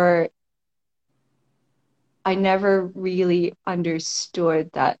before I never really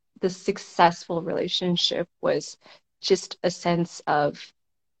understood that the successful relationship was just a sense of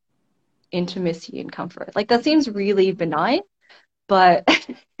intimacy and comfort. Like that seems really benign, but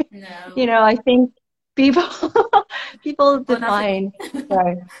No. I think people people Oh, not for me. define.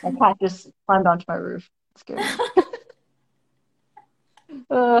 Sorry, my cat just climbed onto my roof. It scared me.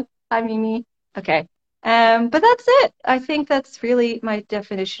 Hi, Mimi. Okay. But that's it. I think that's really my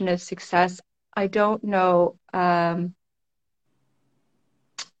definition of success. I don't know.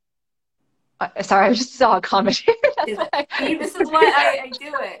 Sorry, I just saw a comment here. That's Is why it? See, this is why I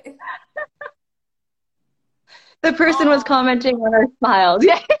do it. the person was commenting Oh, on our smiles.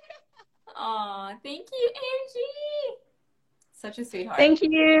 Yeah. oh, thank you, Angie. Such a sweetheart. Thank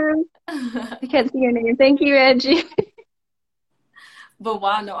you. I can't see your name. Thank you, Angie. But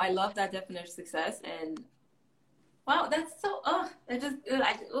wow, no, I love that definition of success, and wow, that's so.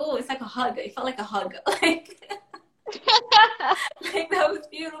 It's like a hug. It felt like a hug. Like that was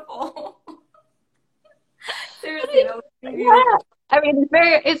beautiful. Seriously, that was really Yeah. beautiful. I mean,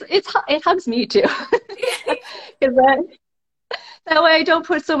 it hugs me too. Because that way I don't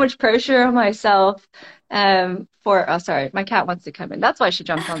put so much pressure on myself. Oh, sorry, my cat wants to come in. That's why she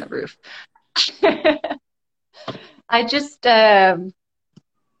jumped on the roof. I just, yeah,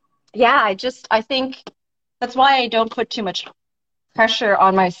 I think that's why I don't put too much pressure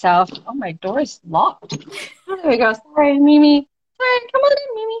on myself. Oh, my door is locked. Oh, there we go. Sorry, Mimi. Sorry, come on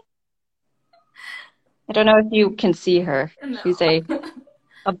in, Mimi. I don't know if you can see her. She's No.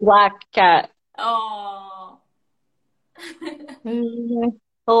 a black cat. Oh.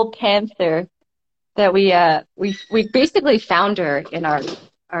 Little panther that we basically found her in our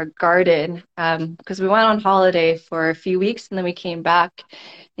garden because we went on holiday for a few weeks and then we came back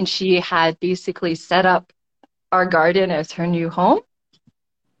and she had basically set up our garden as her new home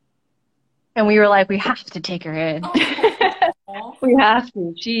and we were like we have to take her in. Oh. We have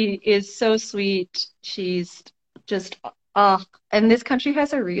to. She is so sweet. She's just, and this country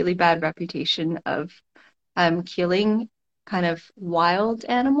has a really bad reputation of killing kind of wild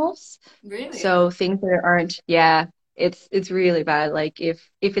animals. Really? So things that aren't, yeah, it's really bad. Like if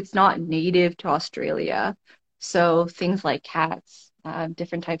it's not native to Australia, so things like cats,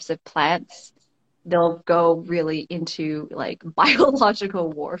 different types of plants, they'll go really into like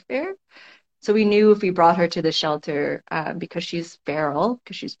biological warfare. So we knew if we brought her to the shelter, because she's feral,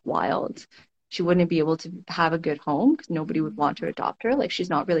 because she's wild, she wouldn't be able to have a good home because nobody would want to adopt her. Like she's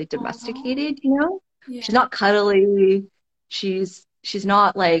not really Oh, domesticated, you know? She's yeah. not cuddly. She's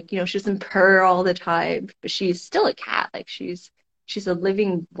not like, she doesn't purr all the time, but she's still a cat. Like she's a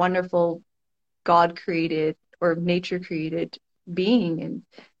living, wonderful, God created or nature created being, and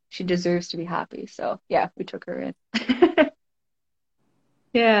she deserves to be happy. So yeah, we took her in.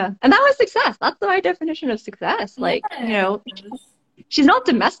 Yeah. And that was success. That's my definition of success. Like, Yes. she's not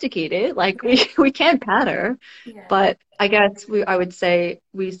domesticated. Like we Right. we can't pat her, Yeah. but I guess I would say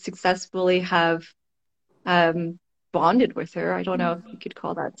we successfully have um bonded with her. I don't know if you Mhm. could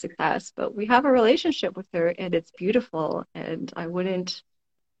call that success, but we have a relationship with her and it's beautiful and I wouldn't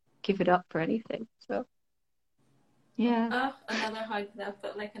give it up for anything. So, yeah. Oh, another hug. That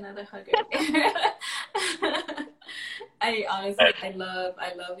felt like another hug right there. I honestly, I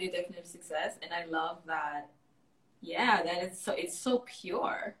love your definition of success, and I love that. Yeah, that is so. It's so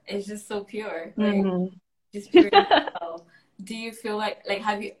pure. It's just so pure, like Mm. just pure in itself. Do you feel like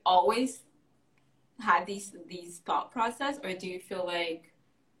have you always had these thought process, or do you feel like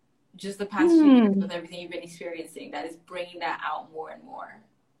just the past few years Hmm. with everything you've been experiencing that is bringing that out more and more?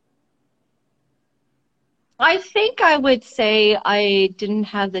 I think I would say I didn't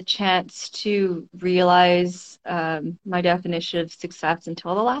have the chance to realize my definition of success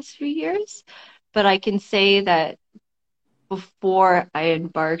until the last few years. But I can say that before I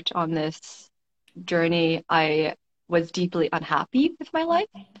embarked on this journey, I was deeply unhappy with my life.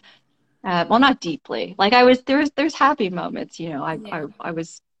 Well, not deeply. Like there's happy moments, Yeah. I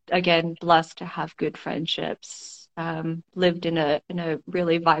was again blessed to have good friendships, lived in a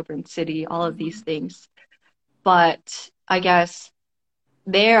really vibrant city, all of these Mhm. things. But I guess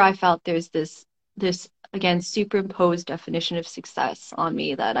there I felt there's this again superimposed definition of success on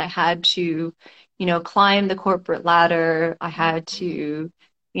me that I had to, climb the corporate ladder. I had to,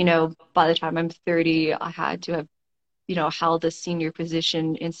 by the time I'm 30, I had to have, held a senior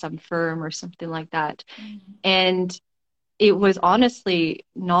position in some firm or something like that. Mhm. And it was honestly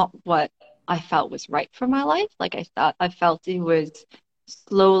not what I felt was right for my life. Like I felt it was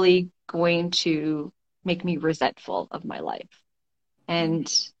slowly going to make me resentful of my life.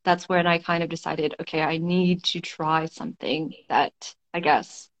 And that's when I kind of decided, okay, I need to try something that I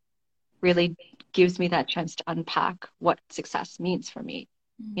guess really gives me that chance to unpack what success means for me,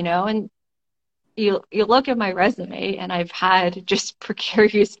 Mhm. And you look at my resume and I've had just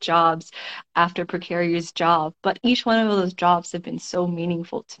precarious jobs after precarious job, but each one of those jobs have been so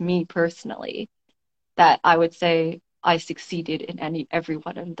meaningful to me personally that I would say I succeeded in every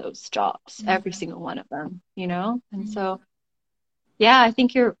one of those jobs, every Mhm. single one of them. And Mhm. so yeah, I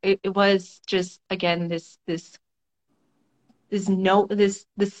think it was just again this no this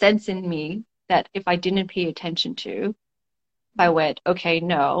sense in me that if I didn't pay attention to, if I went, okay,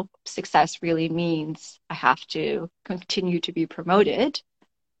 no, success really means I have to continue to be promoted,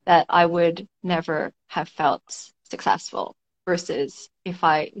 that I would never have felt successful versus if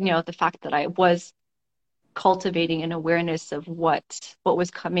the fact that I was cultivating an awareness of what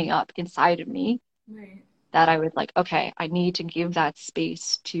was coming up inside of me, Right. that I would like, okay, I need to give that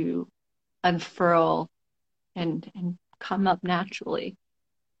space to unfurl and come up naturally.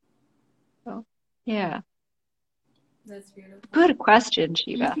 So, yeah. That's beautiful. Good question,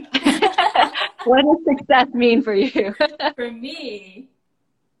 Shiva. What does success mean for you? For me,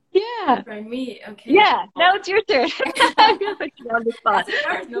 Yeah. okay. Yeah. Now Well, it's your turn. I'm gonna put you on the spot. that's a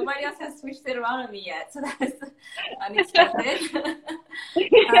first. Nobody else has switched it around on me yet, so that's unexpected.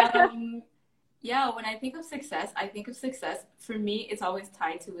 um, yeah, when I think of success, I think of success. For me, it's always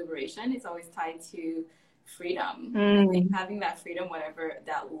tied to liberation. It's always tied to freedom. I think Mm, having that freedom, whatever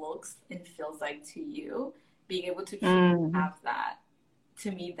that looks and feels like to you, being able to truly mm, have that,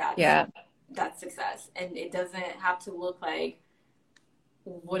 to me, yeah. that's success. And it doesn't have to look like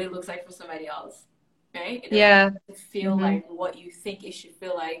what it looks like for somebody else, right? It doesn't Yeah. have to feel Hmm. like what you think it should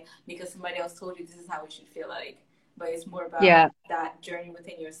feel like because somebody else told you this is how it should feel like. But it's more about Yeah. that journey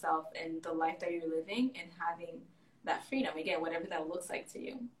within yourself and the life that you're living and having that freedom. Again, whatever that looks like to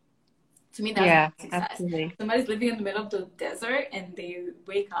you. To me, that's Yeah. success. Absolutely. Somebody's living in the middle of the desert and they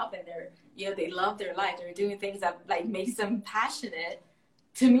wake up and they love their life, they're doing things that like makes them passionate,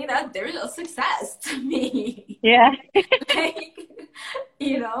 to me that they're a success to me. Yeah. Like,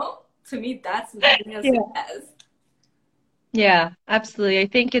 to me that's being a Yeah. success. Yeah, absolutely. I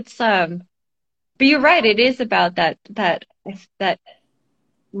think it's but you're right, it is about that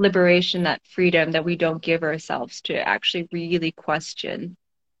liberation, that freedom that we don't give ourselves to actually really question,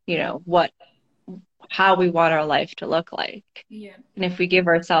 what how we want our life to look like. Yeah, And if we give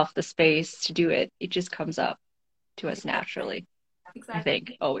ourselves the space to do it, it just comes up to us exactly. naturally, I Exactly.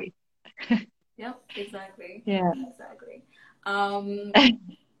 think, always. Yep, exactly. Yeah. Exactly. Um,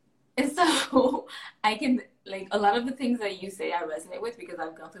 and so I can, like, a lot of the things that you say I resonate with because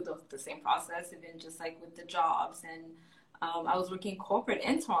I've gone through the same process, even just like with the jobs. And I was working corporate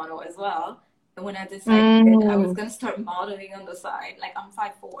in Toronto as well. And when I decided I was Mm. gonna start modeling on the side, like I'm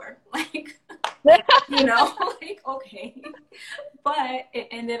 5'4", like like okay. But it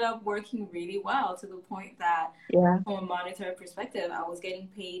ended up working really well to the point that Yeah. from a monetary perspective, I was getting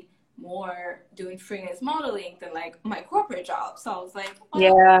paid more doing freelance modeling than like my corporate job. So I was like, well,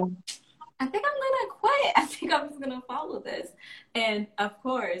 Yeah. I think I'm gonna quit. I think I'm just gonna follow this. And of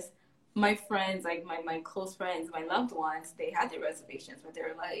course, my friends, like my close friends, my loved ones, they had their reservations, but they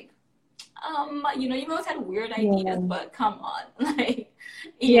were like, you've always had weird ideas, Yeah. but come on, like,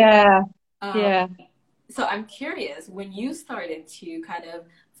 you know. Yeah. Um, Yeah. so I'm curious, when you started to kind of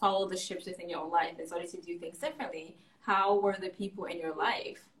follow the shifts within your own life and started to do things differently, how were the people in your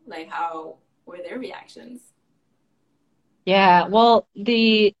life? Like, how were their reactions? Yeah. Well,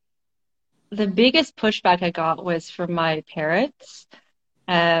 the biggest pushback I got was from my parents.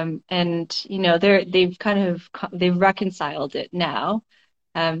 And they've kind of they've reconciled it now.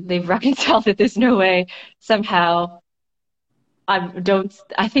 They've reconciled that there's no way somehow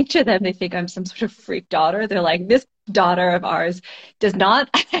I think to them they think I'm some sort of freak daughter. They're like, this daughter of ours does not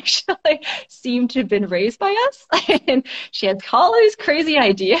actually seem to have been raised by us. And she has all these crazy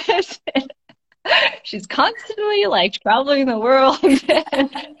ideas. She's constantly like traveling the world.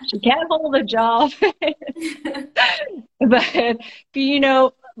 She can't hold a job. But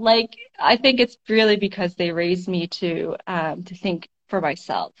like I think it's really because they raised me to think for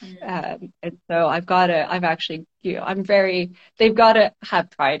myself. Mm, And so I've actually, they've got to have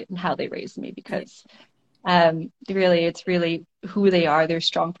pride in how they raised me yeah, because really it's really who they are, their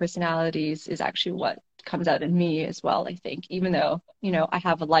strong personalities is actually what comes out in me as well, I think, even though, I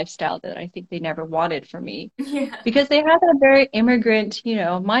have a lifestyle that I think they never wanted for me yeah, because they have a very immigrant,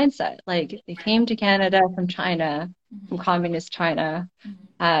 mindset. Like they right. came to Canada from China, from Mm-hmm. communist China.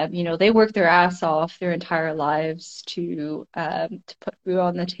 Mm-hmm. They worked their ass off their entire lives to put food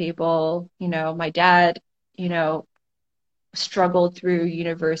on the table. My dad, you know, struggled through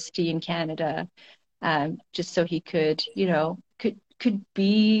university in Canada, just so he could, could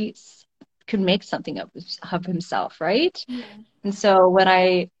make something of himself, right? Yeah. And so when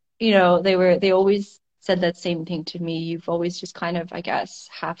they always said that same thing to me. You've always just kind of, I guess,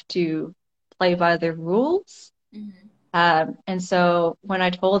 have to play by the rules. Mm-hmm. And so when I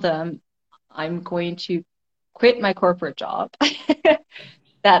told them I'm going to quit my corporate job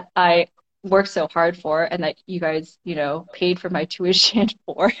that I worked so hard for and that you guys, paid for my tuition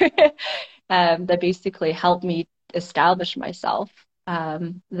for, that basically helped me establish myself,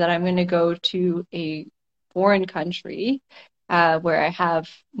 that I'm going to go to a foreign country where I have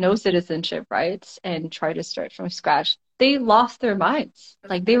no citizenship rights and try to start from scratch. They lost their minds.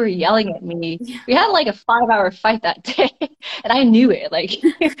 Of Like they course. were yelling at me. Yeah. We had like a 5-hour fight that day, and I knew it. Like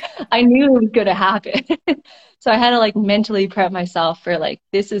I knew it was gonna happen. So I had to like mentally prep myself for like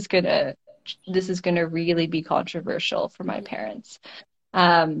this is gonna really be controversial for my Yeah. parents.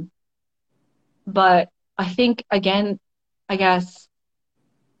 Um, but I think again, I guess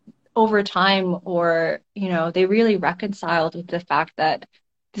over time or, they really reconciled with the fact that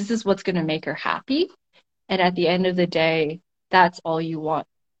this is what's going to make her happy. And at the end of the day, that's all you want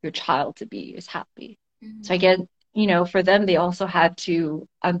your child to be is happy. So Mm-hmm. again, for them, they also had to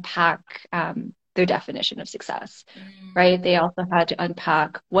unpack their definition of success, Mm. right? They also had to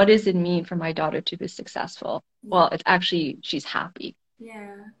unpack what does it mean for my daughter to be successful? Yeah. Well, it's actually she's happy.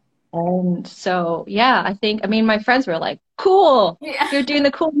 Yeah. And so, yeah, I mean, my friends were like, cool, Yeah. you're doing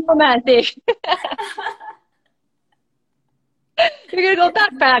the cool nomad thing. You're gonna go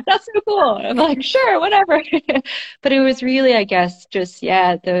backpack. That's so cool. I'm like, sure, whatever. But it was really, I guess, just,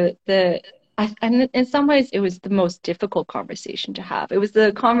 yeah, and in some ways, it was the most difficult conversation to have. It was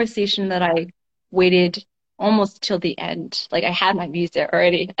the conversation that I waited almost till the end. Like I had my visa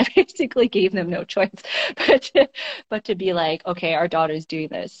already. I basically gave them no choice but to be like, okay, our daughter's doing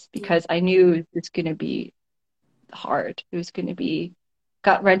this Yeah. because I knew it's going to be hard. It was going to be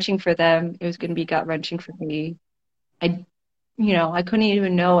gut-wrenching for them. It was going to be gut-wrenching for me. I, I couldn't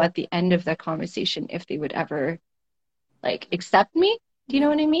even know at the end of that conversation if they would ever like accept me. Do you know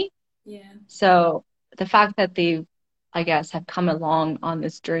Yeah. what I mean? Yeah. So the fact that they, I guess, have come along on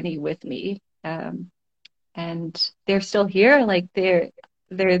this journey with me, and they're still here, like they're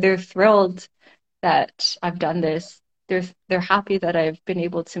thrilled that I've done this. They're happy that I've been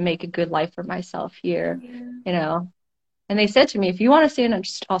able to make a good life for myself here, Yeah. you know. And they said to me, if you want to stay in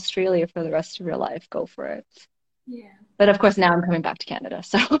Australia for the rest of your life, go for it. Yeah. But of course, now I'm coming back to Canada,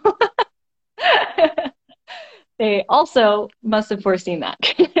 so they also must have foreseen that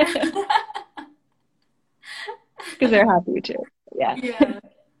because they're happy too. Yeah. Yeah.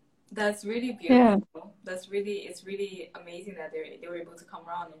 That's really Yeah. beautiful. It's really amazing that they were able to come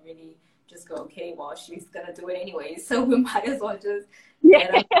around and really just go, okay, well, she's gonna do it anyway, so we might as well just Yeah.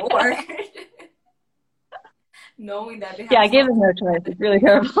 get on board, knowing that they Yeah, have I gave so them no choice. It's really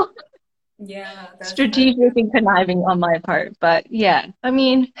terrible. yeah, that's Strategic and conniving on my part. But yeah, I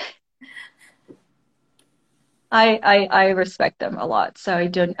mean, I respect them a lot. So I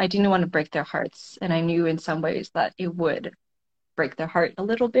didn't want to break their hearts. And I knew in some ways that it would break their heart a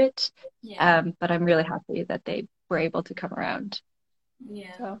little bit. yeah, But I'm really happy that they were able to come around.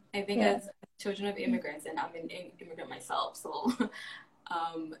 yeah. So I think yeah. as children of immigrants, and I'm an immigrant myself, so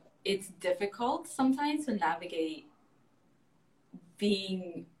um, it's difficult sometimes to navigate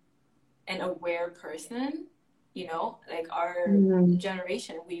being an aware person, like our Mm,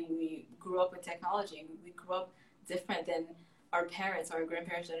 generation, we grew up with technology. We grew up different than our parents, our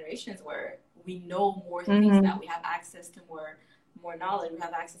grandparents' generations, where we know more things now. mm, We have access to more knowledge. We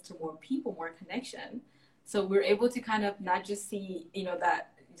have access to more people, more connection. So we're able to kind of not just see,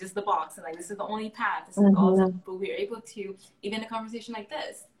 that just the box and like this is the only path. This is all, mm-hmm, but we're able to even a conversation like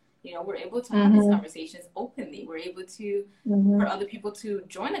this. We're able to have these mm-hmm, conversations openly. We're able to mm-hmm, for other people to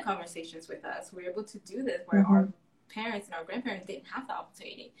join the conversations with us. We're able to do this where mm-hmm. our parents and our grandparents didn't have the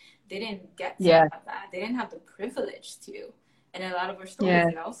opportunity. They didn't get to Yeah, have that. They didn't have the privilege to. And a lot of our stories,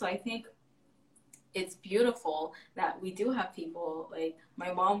 yeah, So I think it's beautiful that we do have people like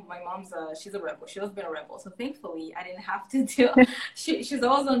my mom. My mom's she's a rebel. She's always been a rebel. So thankfully, I didn't have to do. She's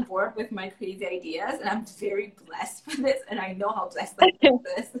always on board with my crazy ideas, and I'm very blessed for this. And I know how blessed I am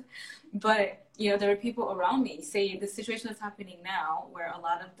for this. But there are people around me. Say the situation that's happening now, where a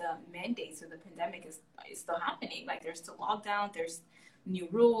lot of the mandates of the pandemic is still happening. Like there's still lockdown. There's new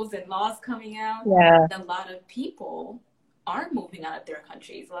rules and laws coming out. yeah, A lot of people are moving out of their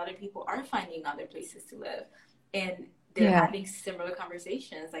countries. A lot of people are finding other places to live. And they're yeah, having similar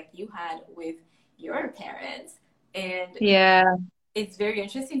conversations like you had with your parents. And yeah. it's very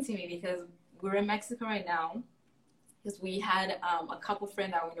interesting to me because we're in Mexico right now because we had a couple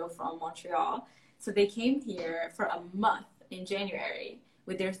friends that we know from Montreal. So they came here for a month in January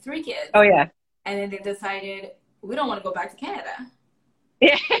with their 3 kids. Oh yeah. And then they decided, we don't want to go back to Canada.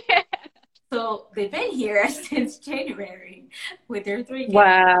 Yeah. So they've been here since January with their 3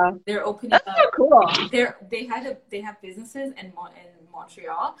 kids. Wow. They're opening That's up. so cool. They have businesses in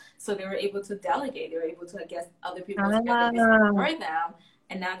Montreal, so they were able to delegate. They were able to, I guess, other people to get the business Ah, for them,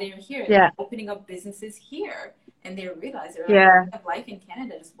 and now they're here. They're yeah, opening up businesses here, and they realized yeah, like life in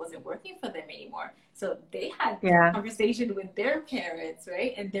Canada just wasn't working for them anymore. So they had yeah, conversation with their parents,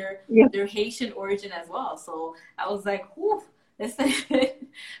 right, and yeah, their Haitian origin as well. So I was like, whew, listen,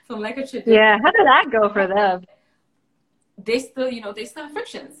 from like a tradition. yeah. How did that go for them? They still, they still have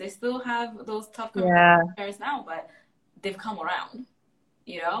frictions. They still have those tough conversations Yeah, with parents now, but they've come around,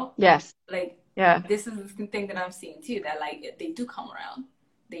 you know? yes, Like, yeah, this is the thing that I'm seeing too, that like they do come around.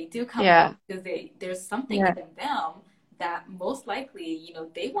 They do come yeah, around because there's something yeah, in them that most likely,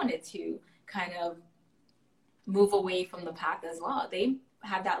 they wanted to kind of move away from the path as well. They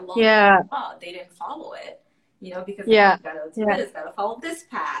had that long path yeah, as well. They didn't follow it, because they yeah, gotta do yeah, this, gotta follow this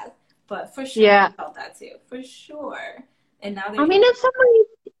path. But for sure, yeah. they felt that too, for sure. And now they're I mean, in some ways,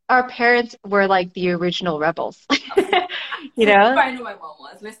 our parents were like the original rebels. You for sure, know? I know my mom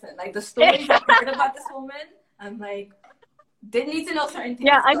was. Listen, like the stories I've heard about this woman, I'm like, didn't need to know certain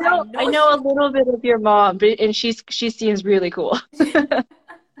Yeah, things, but I I know know a little bit of your mom, but and she seems really cool.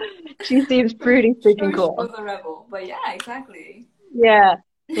 She seems for pretty freaking sure she cool. was a rebel. But yeah, exactly. Yeah.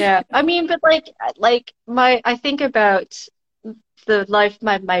 Yeah. I mean, but like I think about the life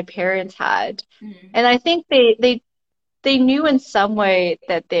my parents had, Mm-hmm. and I think they knew in some way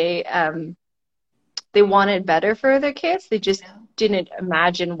that they wanted better for their kids. They just Yeah. didn't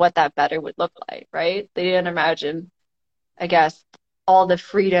imagine what that better would look like, right? They didn't imagine, I guess, all the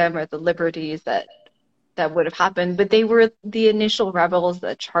freedom or the liberties that would have happened, but they were the initial rebels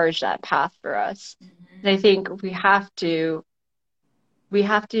that charged that path for us. And I Mm-hmm. think we have to we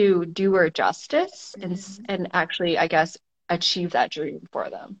have to do her justice Hmm. and actually, I guess, achieve that dream for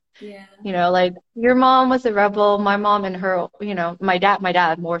them. Yeah. You know, like your mom was a rebel, my mom and her, you know, my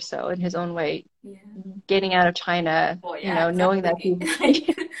dad more so in his own way, Yeah. getting out of China, Well, you yeah, know, knowing that exactly. he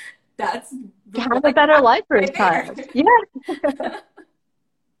Like that's the have a flag better life for his right child. there. Yeah,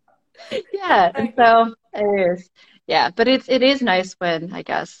 yeah. And Exactly. so it is. Yeah, but it is nice when I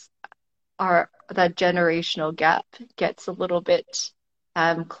guess our that generational gap gets a little bit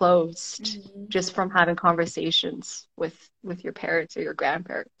closed Hmm. just from having conversations with your parents or your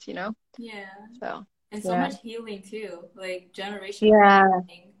grandparents, you know? Yeah. So And so yeah. much healing too, like generational Yeah,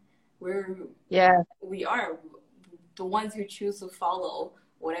 healing. We're yeah, we are the ones who choose to follow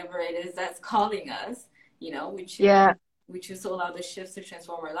whatever it is that's calling us. You know, yeah, we choose to allow the shifts to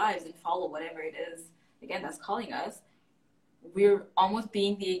transform our lives and follow whatever it is again that's calling us. We're almost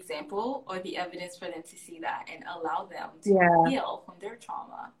being the example or the evidence for them to see that and allow them to yeah, heal from their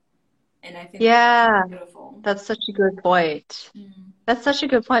trauma. And I think that's yeah. beautiful. That's such a good point. Mm. That's such a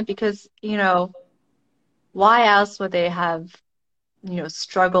good point because, you know, why else would they have, you know,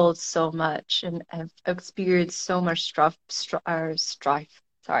 struggled so much and have experienced so much strife. Sorry.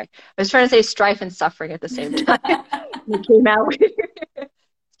 I was trying to say strife and suffering at the same time. It came out weird.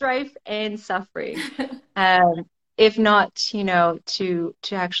 Strife and suffering. Um, if not, you know, to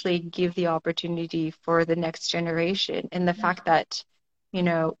actually give the opportunity for the next generation. And the fact that, you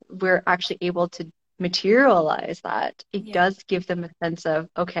know, we're actually able to materialize that, it Yeah, does give them a sense of,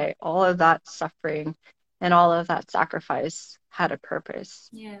 okay, all of that suffering and all of that sacrifice had a purpose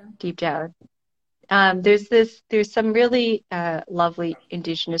yeah, deep down. There's some really lovely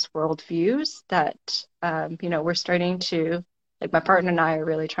indigenous worldviews that you know, we're starting to, like my partner and I are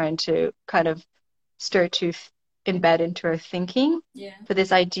really trying to kind of start to embed into our thinking yeah. for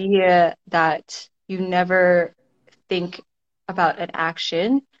this idea that you never think about an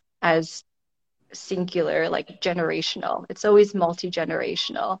action as singular, like generational. It's always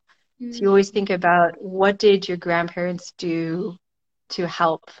multi-generational. So you Mm. always think about what did your grandparents do to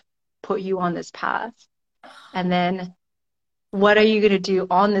help put you on this path? And then what are you going to do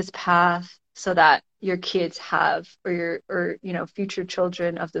on this path so that your kids have or you know future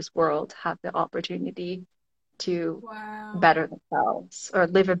children of this world have the opportunity to Wow. better themselves or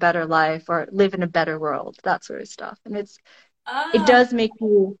live a better life or live in a better world, that sort of stuff. And it Ah, does make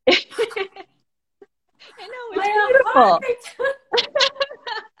you I know it's my beautiful. heart.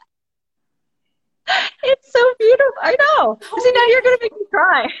 It's so beautiful. I know. So See, now you're gonna make beautiful. me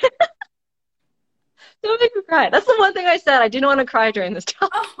cry. Don't make me cry. That's the one thing I said. I didn't want to cry during this time.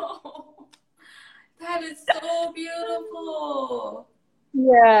 Oh, that is so beautiful.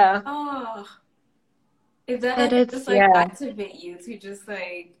 Yeah. Oh, if that And doesn't it's just like yeah. activate you to just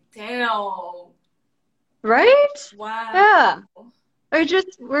like, damn, Right? wow. Yeah.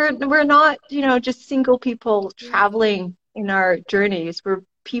 We're not, you know, just single people Yeah. traveling in our journeys. We're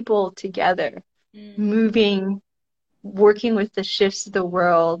people together, Mm. moving, working with the shifts of the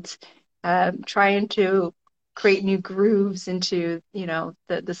world, trying to create new grooves into, you know,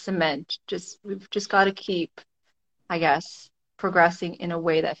 the cement. Just we've just got to keep, I guess, progressing in a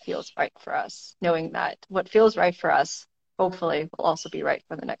way that feels right for us, knowing that what feels right for us, hopefully, will also be right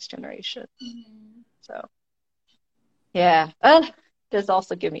for the next generation. Mm. So, yeah, does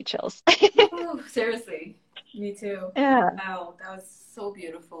also give me chills. Oh, seriously. Me too. Yeah. Wow, that was so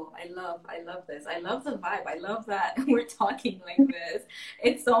beautiful. I love this. I love the vibe. I love that we're talking like this.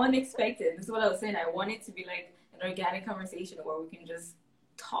 It's so unexpected. This is what I was saying. I want it to be like an organic conversation where we can just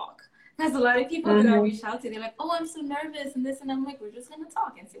talk. Because a lot of people that I Hmm. reach out to, they're like, "Oh, I'm so nervous," and this, and I'm like, "We're just gonna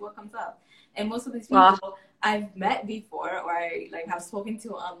talk and see what comes up." And most of these Well, people I've met before, or I like have spoken to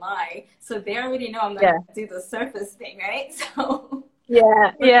online, so they already know I'm not yeah, gonna do the surface thing, right? So.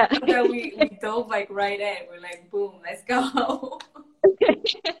 yeah, But yeah. now that we dove like right in, we're like, boom, let's go.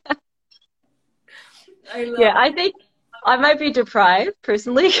 I Yeah, love I think I might be deprived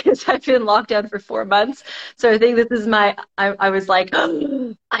personally because I've been locked down for 4 months. So I think this is I was like,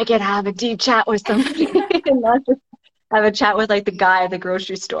 I can have a deep chat with somebody it. and not just have a chat with like the guy at the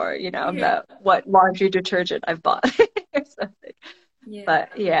grocery store, you know, Yeah, about what laundry detergent I've bought or something. yeah.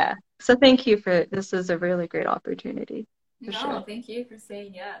 But yeah, so thank you for this is a really great opportunity for No, sure. thank you for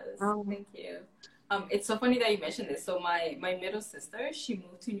saying yes. Um, Thank you. It's so funny that you mentioned this. So my middle sister, she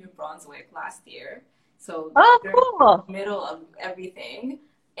moved to New Brunswick last year. So oh, they're in cool. the middle of everything,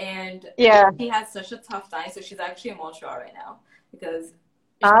 and Yeah. she had such a tough time. So she's actually in Montreal right now because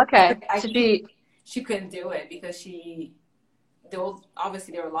Okay. I So think she, she couldn't do it because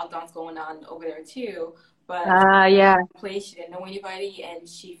obviously there were lockdowns going on over there too, but yeah. place she didn't know anybody and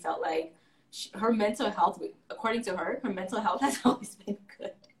she felt like her mental health, according to her, her mental health has always been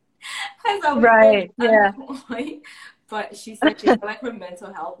good, has always been Right. on Yeah. point. But she said she felt like her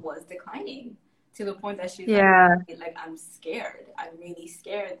mental health was declining to the point that she's Yeah. like I'm scared. I'm really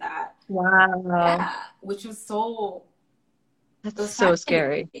scared that, Wow. yeah, which was so, it That's was kind so of,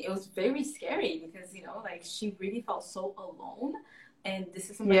 scary. it was very scary because, you know, like she really felt so alone. And this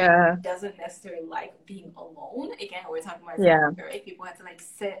is somebody Yeah. who doesn't necessarily like being alone. Again, we're talking about Yeah. therapy, right? People have to like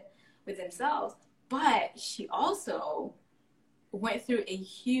sit with themselves. But she also went through a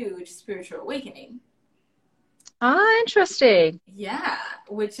huge spiritual awakening. Ah, interesting. Yeah,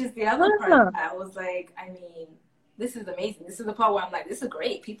 which is the other part Huh. that I was like, I mean, this is amazing. This is the part where I'm like, this is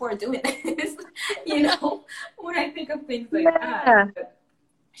great. People are doing this, you know, when I think of things like that. Yeah. But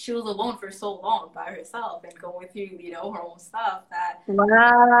she was alone for so long by herself and going through, you know, her own stuff that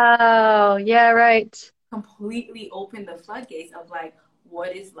Wow. Yeah, right. completely opened the floodgates of like,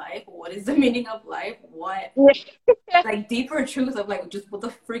 what is life? What is the meaning of life? What, Yeah. like, deeper truths of like, just what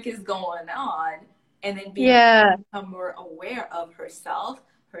the frick is going on? And then being Yeah. more aware of herself,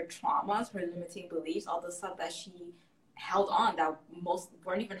 her traumas, her limiting beliefs, all the stuff that she held on that most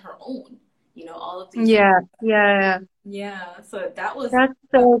weren't even her own. You know, all of these. Yeah. Yeah. Yeah, so that was, That's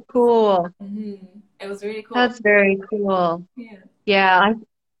so cool. it was really cool. That's very cool. Yeah. Yeah,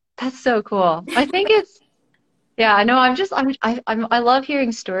 that's so cool. I think it's yeah, I know I love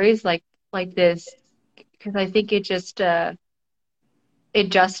hearing stories like this because I think it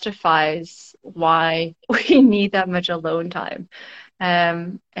justifies why we need that much alone time.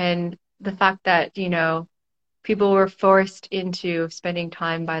 And the fact that, people were forced into spending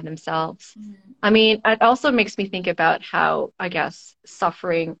time by themselves. Mm-hmm. I mean, it also makes me think about how, I guess,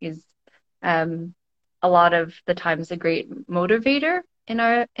 suffering is um, a lot of the times a great motivator in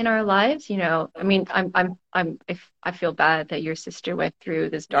our lives. I mean, if I feel bad that your sister went through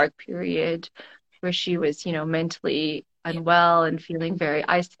this Yeah. dark period where she was, mentally Yeah. unwell and feeling very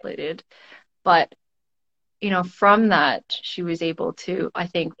isolated. But from that, she was able to, I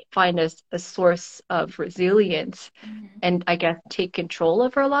think, find a source of resilience Mm-hmm. and I guess take control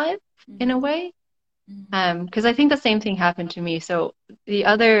of her life in a Mm-hmm. way. Mm-hmm. Because I think the same thing happened to me. So the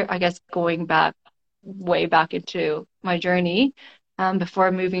other, I guess, going back way back into my journey,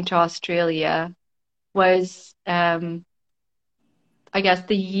 before moving to Australia was, I guess,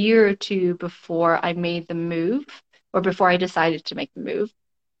 the year or two before I made the move, or before I decided to make the move.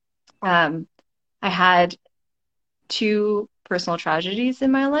 Um, I had two personal tragedies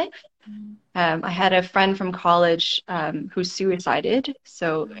in my life. I had a friend from college who suicided.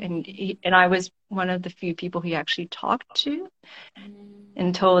 So, and I was one of the few people he actually talked to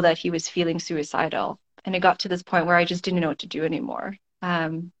and told that he was feeling suicidal. And it got to this point where I just didn't know what to do anymore.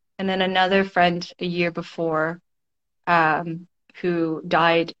 And then another friend a year before who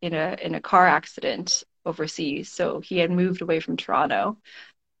died in a car accident overseas. So he had moved away from Toronto.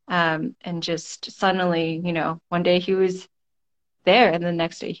 And just suddenly, one day he was there and the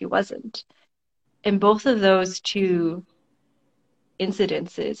next day he wasn't. And both of those two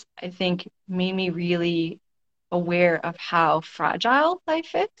incidences, I think, made me really aware of how fragile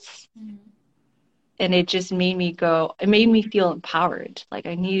life is. And it just made me it made me feel empowered. Like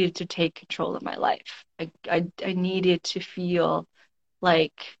I needed to take control of my life. I needed to feel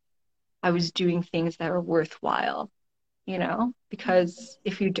like I was doing things that were worthwhile, because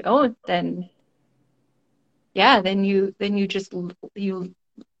if you don't, then yeah, then you just, you,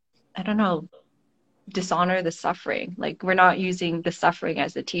 I don't know, dishonor the suffering. Like we're not using the suffering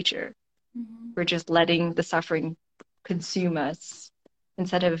as a teacher. Mm-hmm. We're just letting the suffering consume us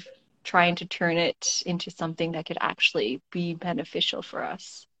instead of trying to turn it into something that could actually be beneficial for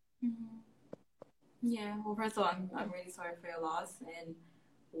us. Mm-hmm. Yeah, well, first of all, I'm really sorry for your loss and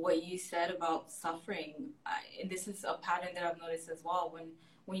what you said about suffering. And this is a pattern that I've noticed as well.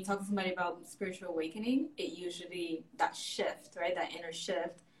 When you talk to somebody about spiritual awakening, it usually, that shift, right, that inner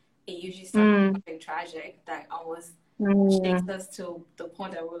shift, it usually starts with Mm, something tragic that almost shakes mm, us to the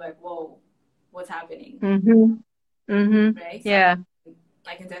point that we're like, whoa, what's happening, mm-hmm, mm-hmm. right? So Yeah.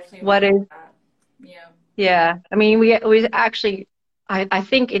 I can definitely relate What is to that. Yeah. Yeah, I mean, we actually, I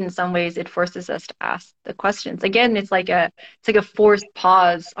think in some ways it forces us to ask the questions. Again, it's like a forced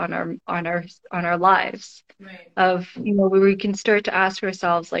pause on our lives Right. of, where we can start to ask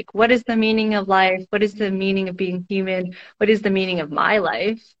ourselves, like, what is the meaning of life? What is the meaning of being human? What is the meaning of my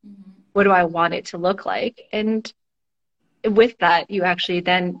life? Mm-hmm. What do I want it to look like? And with that, you actually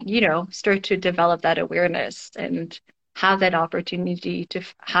then, start to develop that awareness and have that opportunity to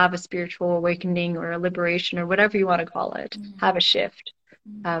have a spiritual awakening or a liberation or whatever you want to call it, Mm-hmm. have a shift.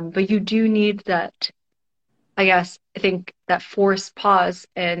 Mm-hmm. But you do need that, I guess I think that forced pause,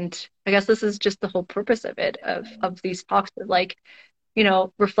 and I guess this is just the whole purpose of it, of these talks, of like,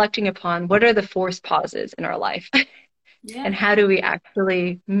 reflecting upon what are the forced pauses in our life Yeah, and how do we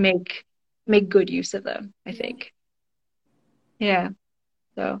actually make good use of them, I yeah. think. Yeah.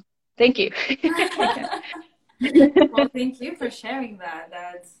 So thank you. Yeah. Well, thank you for sharing that.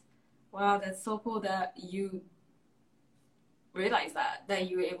 That's wow, that's so cool that you realize that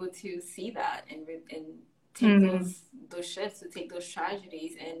you were able to see that and take Hmm. those shifts, to take those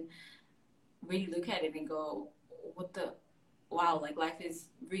tragedies and really look at it and go, what the wow, like life is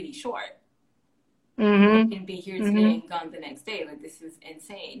really short. I Hmm. can be here today Hmm. and gone the next day. Like this is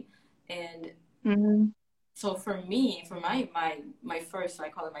insane. And Hmm. so for me, for my first, I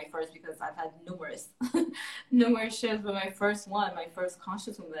call it my first because I've had numerous numerous shifts, but my first one, my first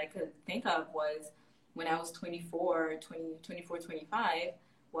conscious one that I could think of was when I was 25,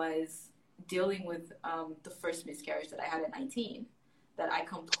 was dealing with the first miscarriage that I had at 19, that I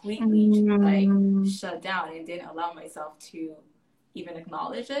completely just like Hmm. shut down and didn't allow myself to even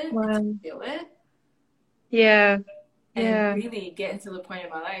acknowledge it and to Wow. feel it Yeah. and Yeah. really get into the point in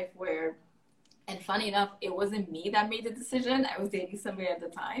my life where, and funny enough, it wasn't me that made the decision. I was dating somebody at the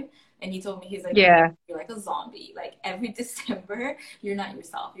time, and he told me, he's like, Yeah. you're like a zombie. Like every December, you're not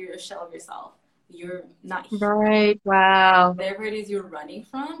yourself. You're a shell of yourself. You're not here. Right. Wow. Whatever it is you're running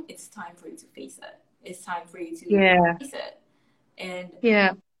from, it's time for you to face it. It's time for you to Yeah. face it. And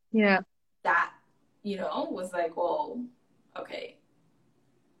Yeah. Yeah. that, was like, well, okay.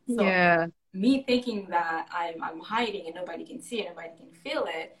 So Yeah. me thinking that I'm hiding and nobody can see it, nobody can feel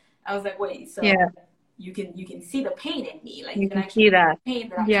it, I was like, wait, so Yeah. you can see the pain in me, like you You can can actually see see that. the pain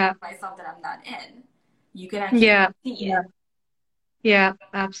that I'm telling Yeah. myself that I'm not in. You can actually Yeah. see Yeah. it, Yeah. you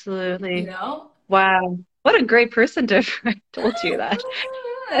Absolutely. know. Wow. What a great person to have told you that.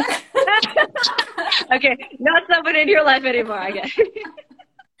 Okay, not someone in your life anymore, I guess.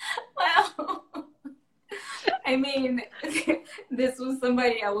 Well, I mean, this was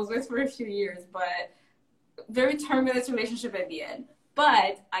somebody I was with for a few years, but very turbulent relationship at the end.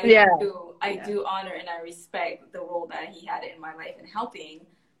 But I Yeah. do I Yeah. do honor and I respect the role that he had in my life and helping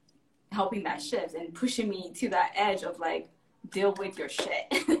that shift and pushing me to that edge of like, deal with your shit.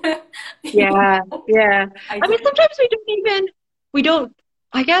 Yeah. Yeah. I I mean, didn't. sometimes we don't,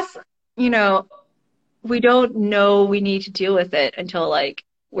 I guess, you know, we don't know we need to deal with it until like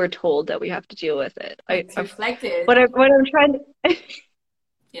we're told that we have to deal with it. It's reflected. What I'm trying to,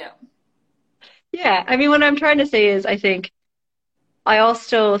 Yeah. yeah, I mean, what I'm trying to say is I think, I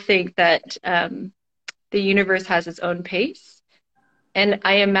also think that the universe has its own pace. And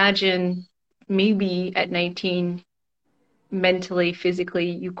I imagine maybe at 19, mentally, physically,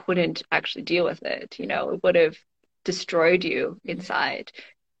 you couldn't actually deal with it. It would have destroyed you Mm-hmm. inside.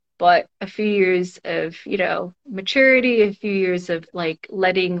 But a few years of, maturity, a few years of like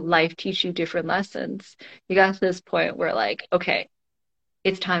letting life teach you different lessons, you got to this point where like, okay,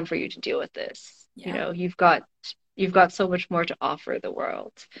 it's time for you to deal with this. Yeah. You've got so much more to offer the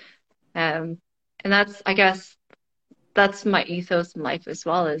world. Um, and that's, I guess, that's my ethos in life as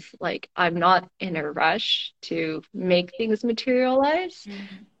well, is like I'm not in a rush to make things materialize.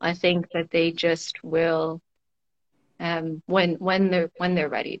 Mm-hmm. I think that they just will, when they're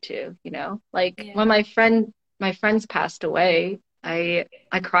ready to, like when Yeah. my friends passed away, I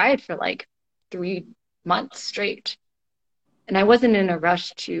cried for like 3 months straight. And I wasn't in a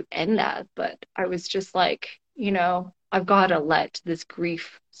rush to end that, but I was just like, I've got to let this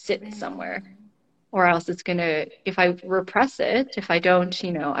grief sit somewhere, Mm-hmm. or else it's gonna, if I repress it, if I don't,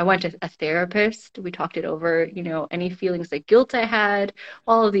 I went to a therapist, we talked it over, any feelings like guilt I had,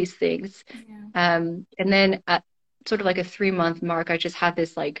 all of these things. Yeah. And then at sort of like a 3 month mark, I just had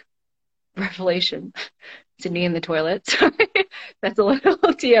this like revelation sitting in the toilet. Sorry, that's a little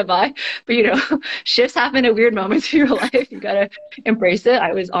TMI, but shifts happen at weird moments in your life. You gotta embrace it.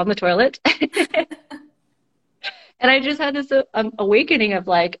 I was on the toilet. And I just had this awakening of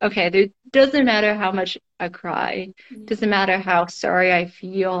like, okay, there doesn't matter how much I cry, Yeah. doesn't matter how sorry I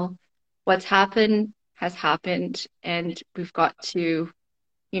feel. What's happened has happened, and we've got to,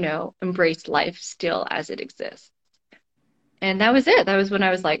 embrace life still as it exists. And that was it. That was when I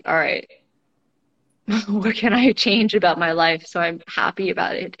was like, all right, what can I change about my life so I'm happy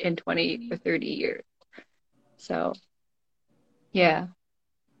about it in 20 or 30 years? So, yeah.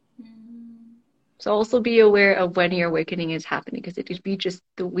 Mm-hmm. So also be aware of when your awakening is happening, because it could be just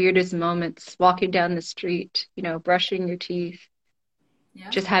the weirdest moments, walking down the street, brushing your teeth, Yeah.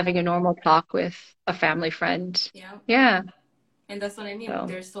 just having a normal talk with a family friend. Yeah. Yeah. And that's what I mean. So,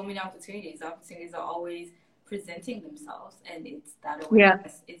 There's so many opportunities. Opportunities are always presenting themselves, and it's that yeah.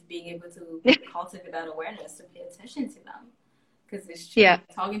 awareness. It's being able to cultivate that awareness to pay attention to them. Because it's true, Yeah.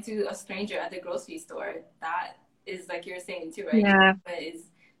 talking to a stranger at the grocery store, that is like you're saying too, right? Yeah. But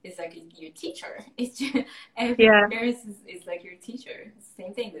it's like your teacher. It's just, every Yeah. parent is like your teacher. It's the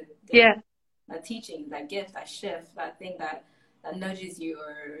same thing. Yeah. That teaching, that gift, that shift, that thing that nudges you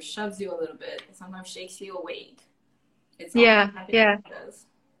or shoves you a little bit. It sometimes shakes you awake. It's all Yeah. happy Yeah. does.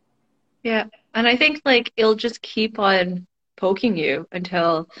 Yeah. And I think like it'll just keep on poking you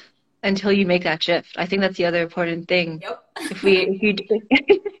until you make that shift. I think that's the other important thing. Yep. If you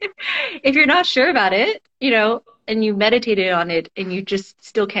if you're not sure about it, and you meditated on it and you just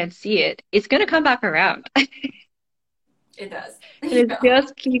still can't see it, it's gonna come back around. It does. And it's Yeah.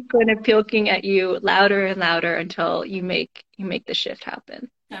 just keep kind of poking at you louder and louder until you make the shift happen.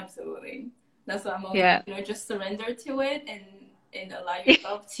 Absolutely. That's what I'm always, Yeah. just surrender to it and allow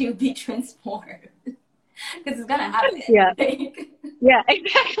yourself to be transformed. Because it's gonna happen. Yeah. Like, Yeah,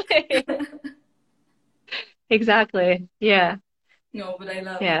 exactly. Exactly. Yeah. no, but I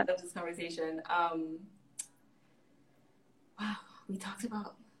Yeah. love this conversation. Wow, we talked about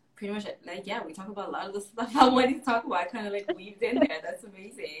pretty much like yeah, we talked about a lot of the stuff I wanted to talk about. I kind of like weaved in there. That's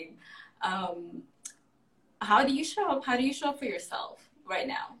amazing. Um, how do you show up? How do you show up for yourself right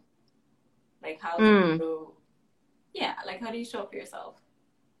now? Like how do Mm. you, yeah, like how do you show up for yourself?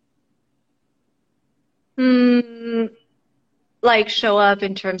 Mm, like show up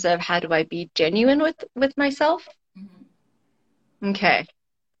in terms of how do I be genuine with myself? Mm-hmm. Okay.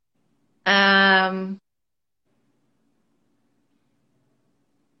 Um,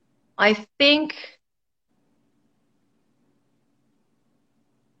 I think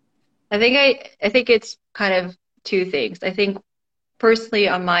I think it's kind of two things. I think personally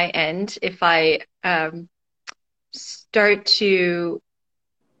on my end, if I start to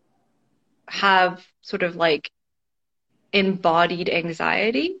have sort of like embodied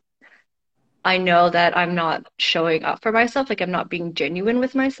anxiety, I know that I'm not showing up for myself, like I'm not being genuine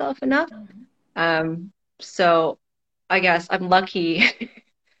with myself enough. Mm-hmm. So I guess I'm lucky,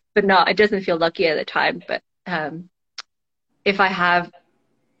 but not, it doesn't feel lucky at the time. But if I have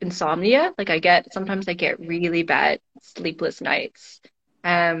insomnia, like sometimes I get really bad sleepless nights.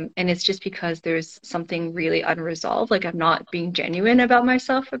 And it's just because there's something really unresolved, like I'm not being genuine about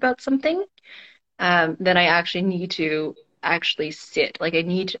myself about something. Then I actually need to actually sit. Like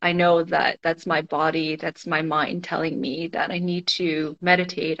I know that that's my body, that's my mind telling me that I need to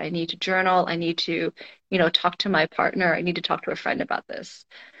meditate, I need to journal, I need to, talk to my partner, I need to talk to a friend about this.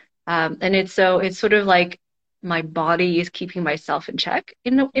 And it's sort of like my body is keeping myself in check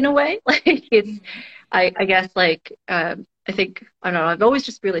in a way. Like I guess like I think I don't know, I've always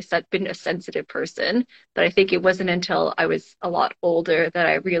just really been a sensitive person, but I think it wasn't until I was a lot older that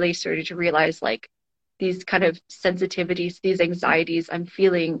I really started to realize like these kind of sensitivities, these anxieties I'm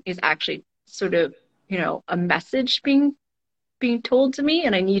feeling is actually sort of, a message being told to me,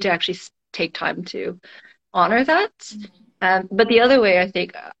 and I need to actually take time to honor that. Mm-hmm. But the other way I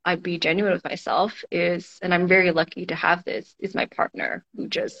think I'd be genuine with myself is, and I'm very lucky to have this, is my partner who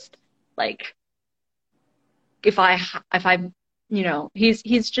just like if I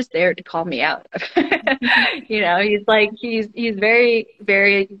he's just there to call me out. He's like he's very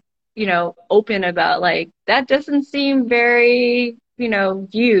very open about like that doesn't seem very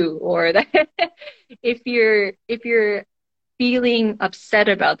you or that if you're feeling upset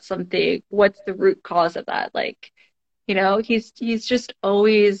about something, what's the root cause of that? Like, he's just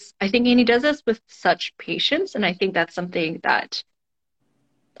always, I think, and he does this with such patience, and I think that's something that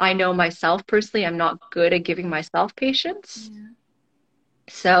I know myself personally, I'm not good at giving myself patience. Yeah.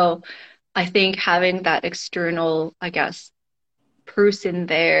 So I think having that external, I guess, person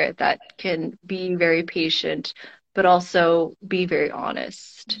there that can be very patient, but also be very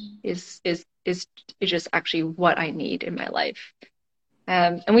honest Mm-hmm. is just actually what I need in my life.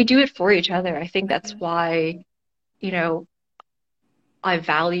 And we do it for each other. I think that's why, you know, I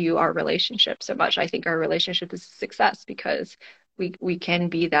value our relationship so much. I think our relationship is a success because we can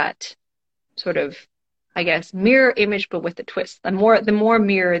be that sort of, I guess, mirror image, but with a twist. The more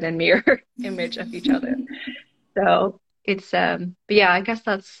mirror than mirror image of each other. So it's but yeah, I guess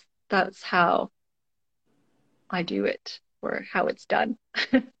that's how I do it or how it's done.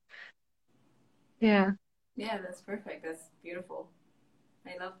 Yeah, Yeah, that's perfect. That's beautiful.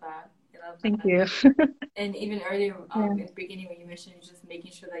 I love that. I love thank that. you. And even earlier, Yeah. in the beginning, when you mentioned just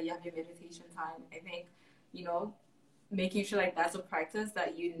making sure that you have your meditation time, I think, you know, making sure like that's a practice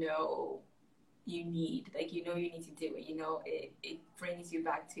that you need, like you need to do it. It brings you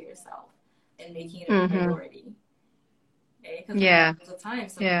back to yourself and making it a Hmm. priority. Because Yeah. there's a time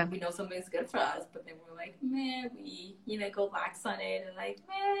Yeah. we know something's good for us, but then we're like, man, we go lax on it and like,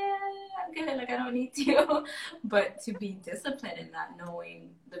 man, I'm good, like I don't need to. But to be disciplined and not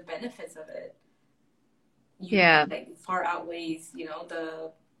knowing the benefits of it, you Yeah. like far outweighs,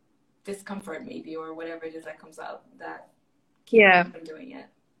 the discomfort maybe or whatever it is that comes up that keeps Yeah. you from doing it.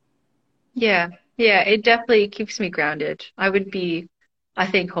 Yeah. Yeah. It definitely keeps me grounded. I would be, I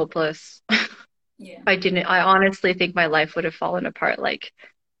think, hopeless if Yeah. I didn't. I honestly think my life would have fallen apart like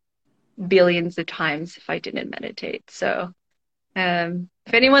billions of times if I didn't meditate. So,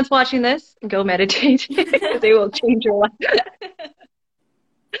 if anyone's watching this, go meditate because it will change your life.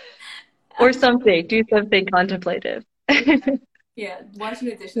 Or something, do something contemplative. Yeah. Yeah. Washing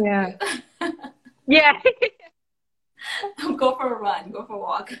the dishes Yeah. too. Yeah. Go for a run, go for a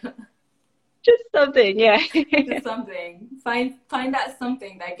walk. Just something. Yeah. Just something. Find that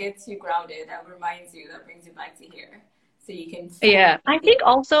something that gets you grounded, that reminds you, that brings you back to here. So you can Yeah. I feel think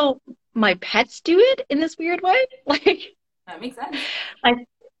also my pets do it in this weird way. Like, that makes sense. I,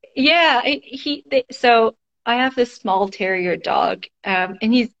 yeah, so I have this small terrier dog,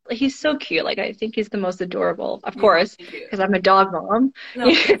 and he's so cute. Like, I think he's the most adorable, of He's course, really cute. because I'm a dog mom. No,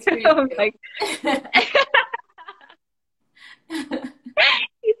 You he's really like, cute.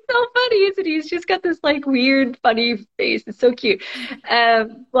 he's so funny, isn't he? He's just got this like weird, funny face. It's so cute.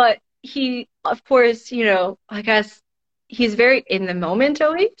 But he, of course, I guess he's very in the moment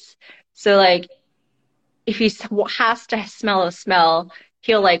always. So like if he has to smell a smell,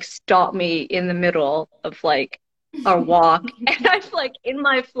 he'll like stop me in the middle of like our walk. And I'm like in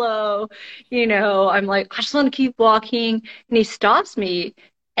my flow, I'm like, I just want to keep walking. And he stops me.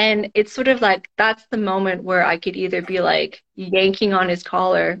 And it's sort of like that's the moment where I could either be like yanking on his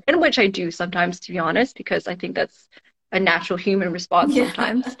collar, and which I do sometimes, to be honest, because I think that's a natural human response Yeah.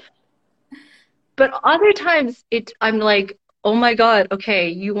 sometimes. But other times I'm like, oh my God, okay,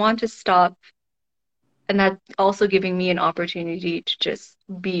 you want to stop, and that's also giving me an opportunity to just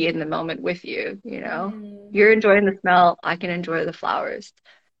be in the moment with you. Mm, You're enjoying the smell, I can enjoy the flowers.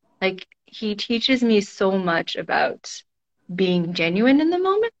 Like he teaches me so much about being genuine in the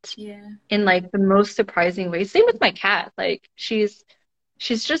moment yeah. in like the most surprising ways. Same with my cat. Like she's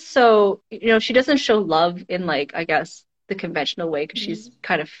just so, she doesn't show love in like, I guess, the conventional way because Mm, she's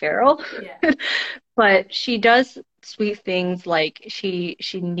kind of feral. yeah. But she does sweet things like she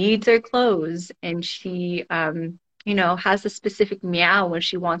needs her clothes, and she has a specific meow when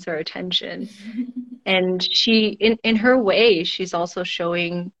she wants our attention. And she in her way, she's also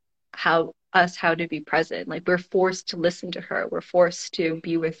showing how to be present. Like we're forced to listen to her. We're forced to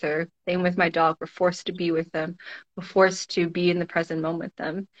be with her. Same with my dog. We're forced to be with them. We're forced to be in the present moment with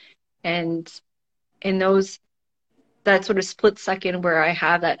them. And in that sort of split second where I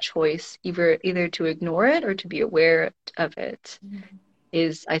have that choice, either to ignore it or to be aware of it,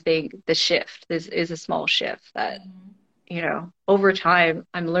 is I think the shift. This is a small shift that, over time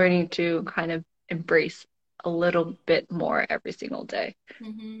I'm learning to kind of embrace a little bit more every single day.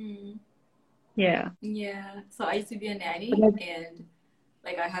 Mm-hmm. Yeah. Yeah. So I used to be a But nanny and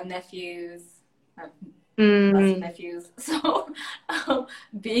like I have nephews. I have lots of mm, nephews. So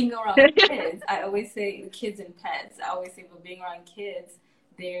being around kids, I always say kids and pets. I always say, but being around kids,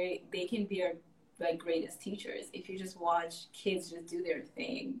 they can be our like greatest teachers if you just watch kids just do their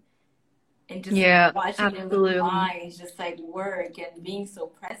thing and just yeah, watching their little absolutely. minds just like work and being so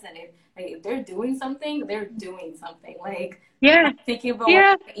present. If they're doing something, they're doing something. Like they're Yeah. not thinking about what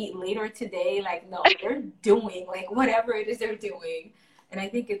Yeah. to eat later today. Like no, they're doing like whatever it is they're doing. And I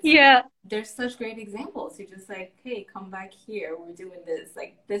think Yeah. there's such great examples. You're just like, hey, come back here. We're doing this.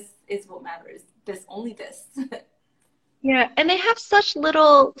 Like this is what matters. This only this. Yeah, and they have such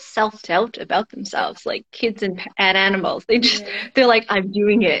little self-doubt about Yeah. themselves, like kids and animals. Yeah. They're like, I'm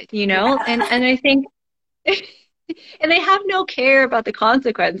doing it. And Yeah. and I think and they have no care about the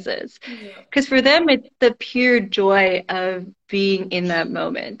consequences. Yeah. Because for them, it's the pure joy of being in that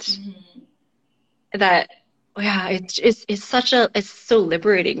moment Mm-hmm. that, yeah, it's so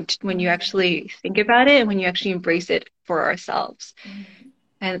liberating when you Mm-hmm. actually think about it and when you actually embrace it for ourselves. Mm-hmm.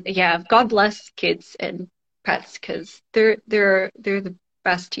 And yeah, God bless kids and pets because they're the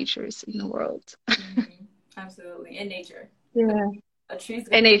best teachers in the world. Mm-hmm. Absolutely. In nature. Yeah. A tree's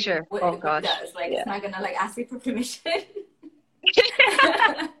gonna And nature. Oh what it gosh. does. Like it's Yeah. not gonna like ask you for permission.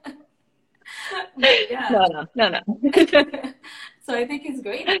 But yeah. No, no, no, no. So I think it's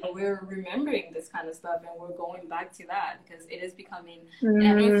great that we're remembering this kind of stuff and we're going back to that because it is becoming. And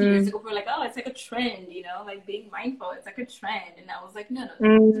I know a few years Mm, ago we were like, oh, it's like a trend, like being mindful. It's like a trend, and I was like, no, no,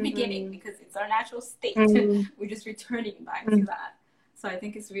 no. It's the beginning mm, because it's our natural state. mm, We're just returning back to mm. that. So I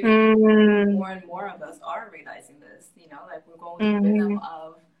think it's really Mm, more and more of us are realizing this, you know, like we're going with the rhythm mm,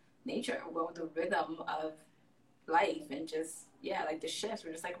 of nature, we're going with the rhythm of life and just, yeah, like the shifts.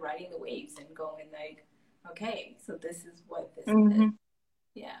 We're just like riding the waves and going like, okay, so this is what this is. mm.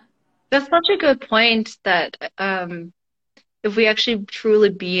 Yeah. That's such a good point that if we actually truly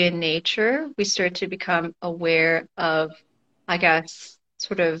be in nature, we start to become aware of, I guess,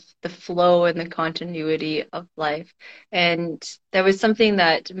 sort of the flow and the continuity of life. And there was something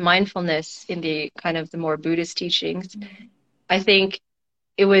that mindfulness in the kind of the more Buddhist teachings, Mm-hmm. I think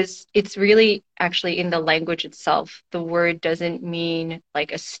it's really actually in the language itself. The word doesn't mean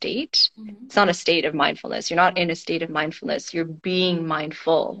like a state. Mm-hmm. It's not a state of mindfulness. You're not in a state of mindfulness. You're being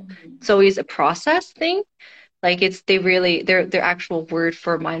mindful. Mm-hmm. It's always a process thing. Like it's they really their actual word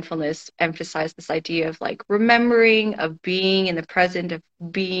for mindfulness emphasize this idea of like remembering, of being in the present, of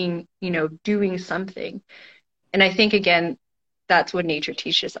being, doing something. And I think again, that's what nature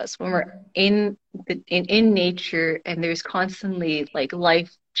teaches us. When we're in nature and there's constantly like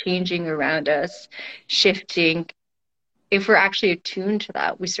life changing around us, shifting, if we're actually attuned to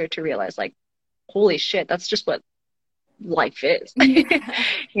that, we start to realize like, holy shit, that's just what life is.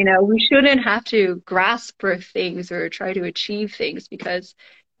 Yeah. We shouldn't have to grasp for things or try to achieve things because,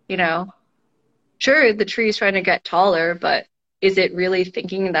 you know, sure, the tree is trying to get taller, but is it really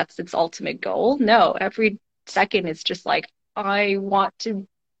thinking that's its ultimate goal? No, every second it's just like, I want to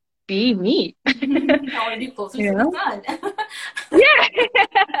be me. I want to be closer You to the know? sun.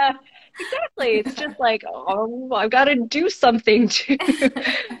 Yeah, exactly. It's just like, oh, I've got to do something to,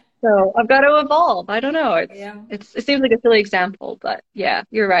 so I've got to evolve. I don't know. Yeah, It seems like a silly example, but yeah,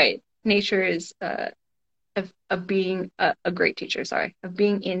 you're right. Nature is of being a great teacher. Sorry, of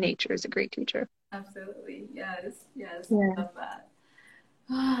being in nature is a great teacher. absolutely. Yes, yes. Yeah, Love that.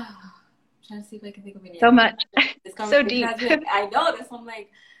 I'm trying to see if I can think of any so other. much, This so conversation deep. has been, I know this. I'm like,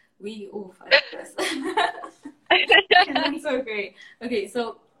 oof, I love this. It's been so great. Okay,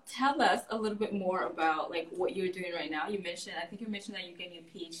 so tell us a little bit more about like what you're doing right now. I think you mentioned that you're getting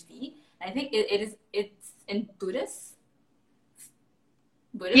a PhD. I think it's in Buddhist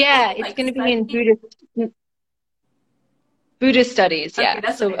Yeah, it's like going to be in study. Buddhist studies. Okay, Yeah,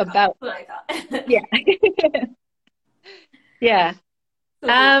 that's what so I thought. about That's what I thought. yeah, yeah. So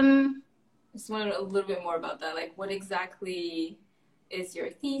Um, just wanted a little bit more about that. Like, what exactly is your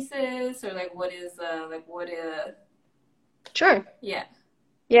thesis, or like, what is what sure. yeah,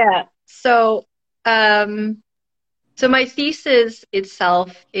 Yeah. So my thesis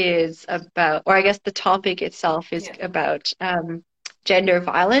itself is about, or I guess the topic itself is yeah. about gender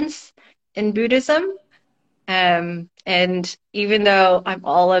violence in Buddhism. And even though I'm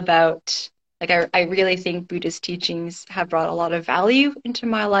all about, like, I really think Buddhist teachings have brought a lot of value into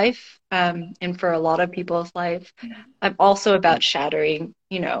my life, and for a lot of people's life, I'm also about shattering,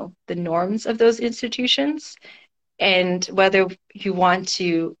 the norms of those institutions. And whether you want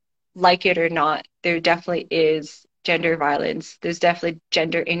to like it or not, there definitely is gender violence. There's definitely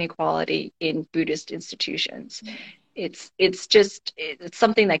gender inequality in Buddhist institutions. It's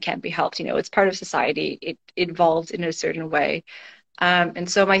something that can't be helped. It's part of society. It evolves in a certain way. And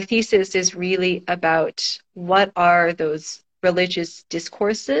so my thesis is really about what are those religious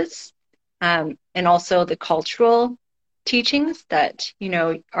discourses, and also the cultural teachings that,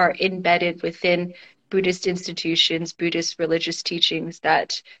 are embedded within Buddhist institutions, Buddhist religious teachings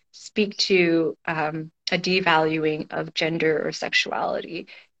that speak to a devaluing of gender or sexuality,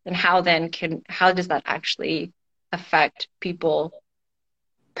 and how does that actually affect people,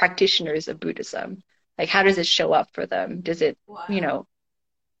 practitioners of Buddhism? Like, how does it show up for them? Does it, you Wow. know,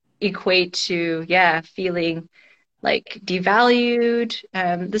 equate to, yeah, feeling like devalued?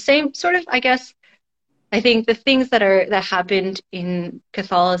 The same sort of, I guess, I think the things that happened in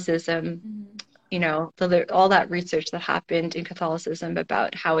Catholicism, Mm-hmm. all that research that happened in Catholicism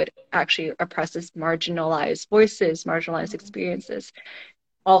about how it actually oppresses marginalized voices, marginalized Mm-hmm. experiences,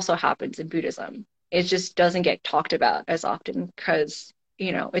 also happens in Buddhism. It just doesn't get talked about as often because,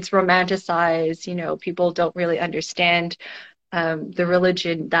 it's romanticized, people don't really understand the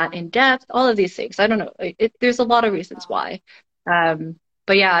religion that in depth, all of these things. I don't know. There's a lot of reasons Wow. why.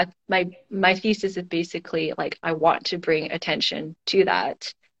 But yeah, my thesis is basically like I want to bring attention to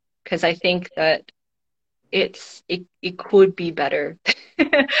that because I think that it could be better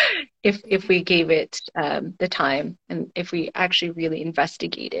if Yeah. we gave it the time and if we actually really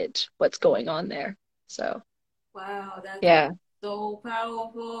investigated what's going on there. So Wow, that's yeah, so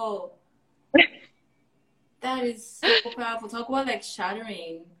powerful. That is so powerful. Talk about like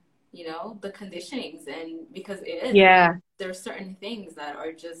shattering, the conditionings, and because it is, yeah, there are certain things that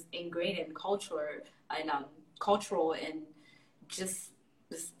are just ingrained in culture and cultural and just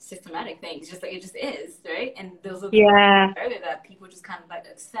systematic things, just like it just is, right? And those are the Yeah. earlier that people just kind of like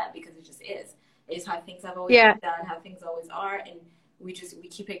accept because it just is. It's how things have always Yeah. been done, how things always are, and we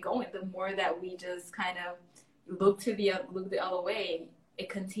keep it going. The more that we just kind of look the other way, it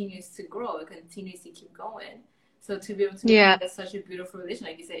continues to grow. It continues to keep going. So to be able to look Yeah. at such a beautiful relation,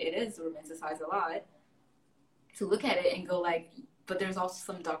 like you said, it is romanticized a lot. To look at it and go like, but there's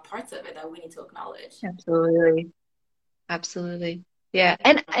also some dark parts of it that we need to acknowledge. Absolutely. Absolutely. Yeah.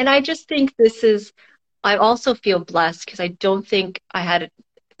 And I just think this is I also feel blessed because I don't think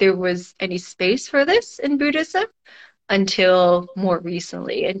there was any space for this in Buddhism until more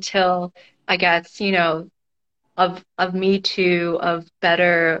recently, until I guess, of Me Too, of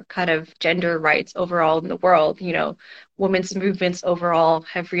better kind of gender rights overall in the world, women's movements overall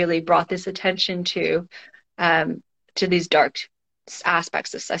have really brought this attention um, to these dark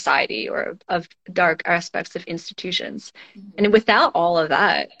aspects of society or of dark aspects of institutions. Mm-hmm. And without all of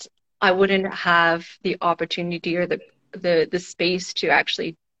that, I wouldn't have the opportunity or the space to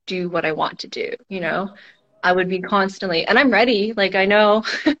actually do what I want to do, you Yeah. know? I would be constantly, and I'm ready. Like I know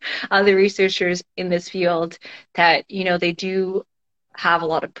other researchers in this field that, they do have a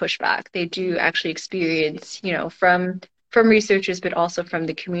lot of pushback. They do actually experience, from researchers, but also from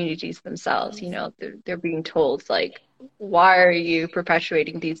the communities themselves. They're being told like, why are you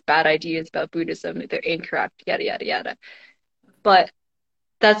perpetuating these bad ideas about Buddhism? They're incorrect, yada yada yada. But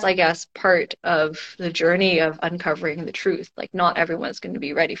that's, I guess, part of the journey of uncovering the truth. Like, not everyone's going to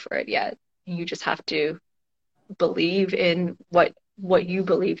be ready for it yet. You just have to believe in what you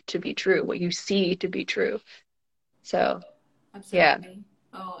believe to be true, what you see to be true. So, yeah. Absolutely.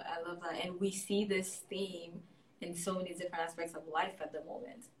 Oh, I love that. And we see this theme in so many different aspects of life at the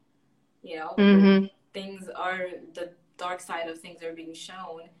moment. Where Hmm. things are the dark side of things are being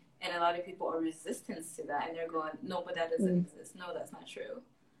shown, and a lot of people are resistant to that, and they're going, "No, but that doesn't exist. No, that's not true."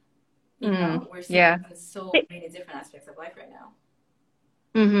 Mm-hmm. We're seeing Yeah. this in so many different aspects of life right now.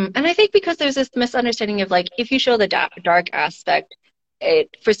 And I think because there's this misunderstanding of like, if you show the dark aspect,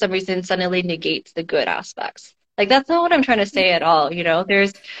 it for some reason suddenly negates the good aspects. Like that's not what I'm trying to say at all.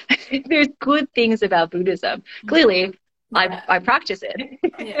 There's there's good things about Buddhism. Clearly, I Yeah, I practice it.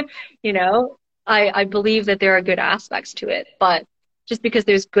 yeah, You know, I believe that there are good aspects to it, but just because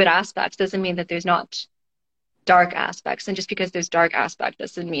there's good aspects doesn't mean that there's not dark aspects. And just because there's dark aspect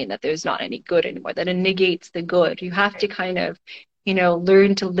doesn't mean that there's not any good anymore, that it negates the good. You have to right. kind of,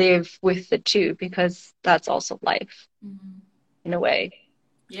 learn to live with the two because that's also life Mm-hmm. in a way.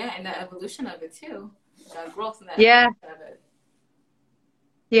 Yeah, and the evolution of it too, the growth and the Yeah, evolution of it.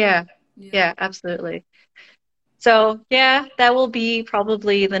 yeah, Yeah. yeah, absolutely. So yeah, that will be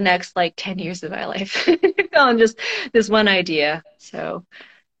probably the next like 10 years of my life on just this one idea. So,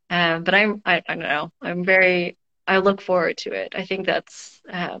 but I don't know. I look forward to it. I think that's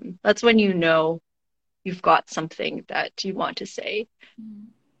when you've got something that you want to say, Mm-hmm.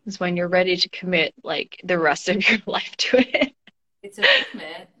 is when you're ready to commit like the rest of your life to it. It's a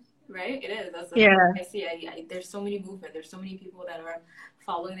movement, right? It is. That's the Yeah. I see. There's so many movement. There's so many people that are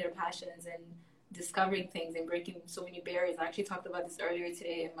following their passions and discovering things and breaking so many barriers. I actually talked about this earlier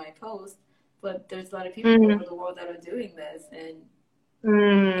today in my post, but there's a lot of people all Mm, over the world that are doing this, and it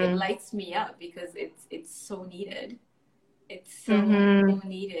mm, lights me up because it's so needed. It's so mm-hmm,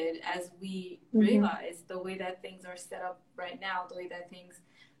 needed as we mm-hmm, realize the way that things are set up right now, the way that things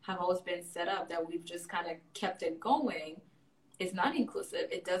have always been set up, that we've just kind of kept it going is not inclusive.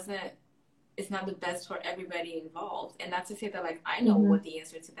 It's not the best for everybody involved. And not to say that like I know mm-hmm. what the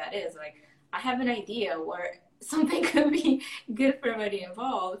answer to that is. Like I have an idea where something could be good for everybody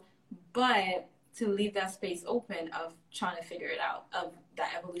involved, but to leave that space open of trying to figure it out, of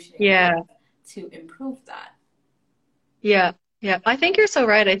that evolutionary growth Yeah. to improve that. Yeah, yeah. I think you're so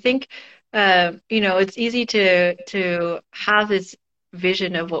right. I think, it's easy to have this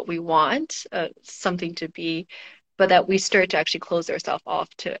vision of what we want, something to be, but that we start to actually close ourselves off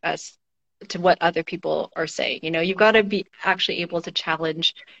to what other people are saying. You've got to be actually able to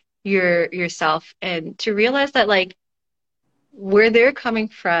challenge yourself and to realize that like where they're coming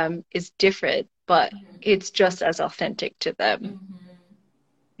from is different, but Mm-hmm. it's just as authentic to them. Mm-hmm.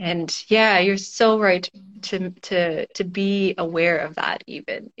 And yeah, you're so right Mm-hmm. to be aware of that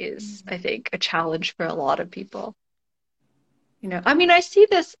even is, I Mm-hmm. think, a challenge for a lot of people. I mean, I see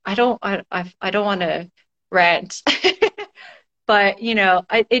this, I don't want to rant, but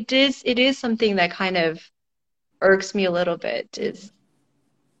it is something that kind of irks me a little bit Mm-hmm. is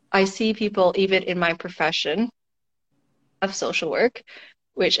I see people even in my profession of social work,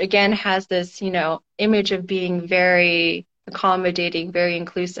 which again has this, image of being very accommodating, very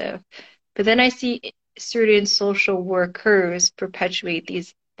inclusive. But then I see certain social workers perpetuate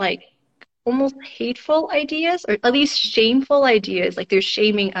these like almost hateful ideas or at least shameful ideas, like they're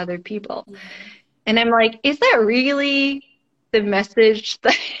shaming other people. Yeah. And I'm like, is that really the message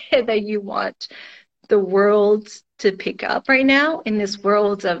that that you want the world to pick up right now in this Mm-hmm.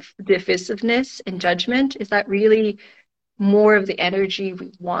 world of divisiveness and judgment? Is that really more of the energy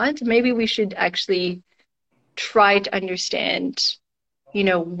we want? Maybe we should actually try to understand,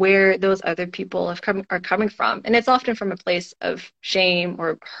 where those other people are coming from. And it's often from a place of shame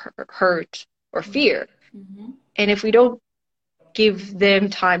or hurt or fear. Mm-hmm. And if we don't give them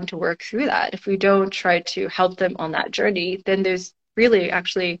time to work through that, if we don't try to help them on that journey, then there's really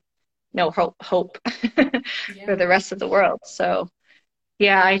actually no hope Yeah. for the rest of the world. So,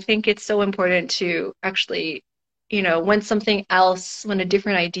 yeah, I think it's so important to actually, when a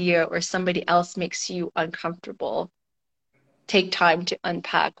different idea or somebody else makes you uncomfortable, take time to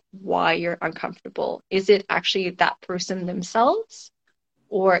unpack why you're uncomfortable. Is it actually that person themselves?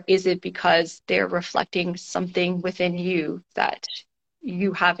 Or is it because they're reflecting something within you that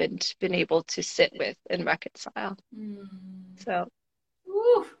you haven't been able to sit with and reconcile? Mm. So,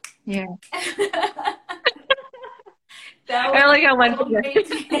 Woo. yeah. That I was like how one so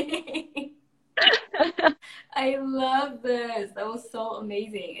amazing. I love this. That was so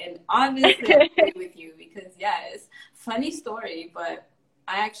amazing. And honestly, I agree with you because, yes, funny story, but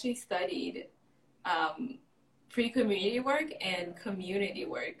I actually studied um, pre-community work and community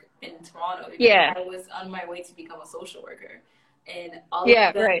work in Toronto because Yeah, I was on my way to become a social worker. And all of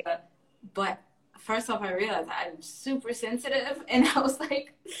yeah, the, right. but first off, I realized I'm super sensitive, and I was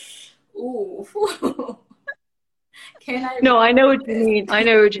like, ooh, can I No, really I know what you do mean. I this?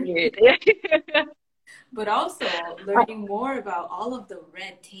 know what you mean. But also learning more about all of the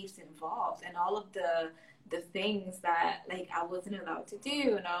red tapes involved and all of the things that like I wasn't allowed to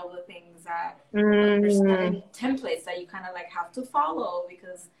do and all the things that there's Mm, certain templates that you kind of like have to follow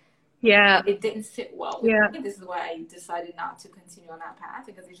because yeah, it didn't sit well with yeah. me. This is why I decided not to continue on that path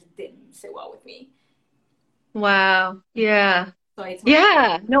because it just didn't sit well with me. Wow. Yeah. So I told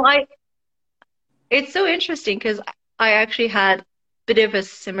Yeah. No, it's so interesting because I actually had a bit of a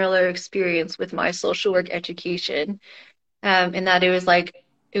similar experience with my social work education, in that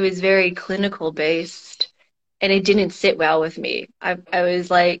it was very clinical based and it didn't sit well with me. I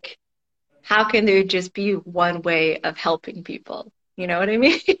was like, how can there just be one way of helping people? You know what I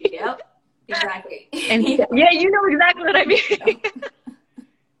mean? yep, exactly. And Yep. yeah, you know exactly what I mean.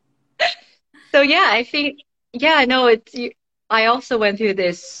 So yeah, I think yeah, no, I also went through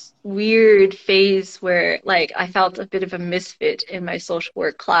this weird phase where like I felt a bit of a misfit in my social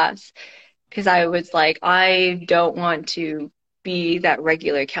work class because I was like, I don't want to be that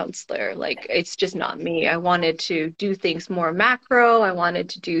regular counselor. Like it's just not me. I wanted to do things more macro. I wanted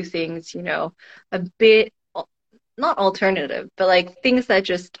to do things, a bit not alternative, but like things that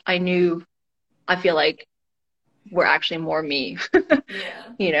just I knew I feel like were actually more me, Yeah,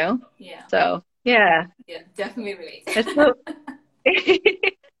 you know? yeah, So yeah. yeah, definitely relate. It's so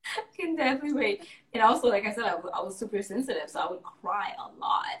Can definitely relate. And also, like I said, I was super sensitive, so I would cry a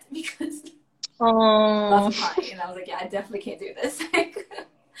lot because lots Oh, of crying, and I was like, yeah, I definitely can't do this.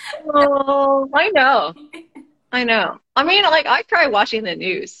 oh, I know. I know. I mean, like I cry watching the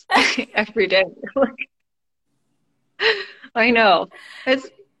news every day. I know. It's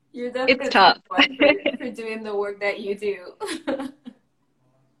You're it's definitely a tough tough. one for doing the work that you do.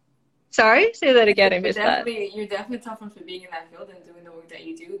 Sorry, say that again. I missed that. You're definitely tough one for being in that field and doing the work that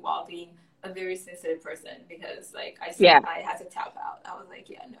you do while being a very sensitive person because like Yeah, I had to tap out. I was like,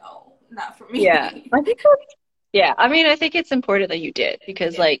 yeah, no, not for yeah. me. I think yeah. I mean, I think it's important that you did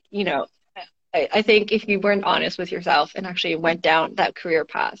because, Yeah. like, I think if you weren't honest with yourself and actually went down that career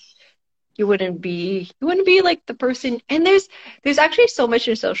path, you wouldn't be like the person. And there's actually so much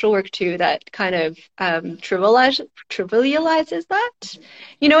in social work too that kind of trivializes that.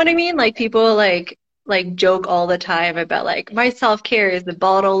 You know what I mean? Like people like joke all the time about like my self-care is a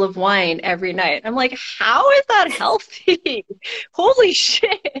bottle of wine every night. I'm like, how is that healthy? Holy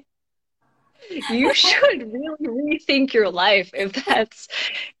shit. You should really rethink your life if that's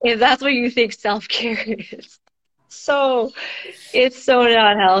what you think self-care is. So it's so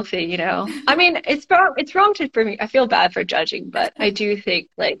not healthy. I mean, it's wrong for me. I feel bad for judging, but I do think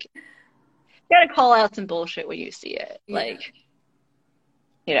like you gotta call out some bullshit when you see it. Yeah. Like,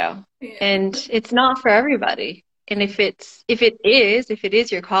 you know, Yeah. and it's not for everybody. And if it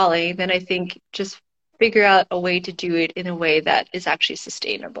is your calling, then I think just figure out a way to do it in a way that is actually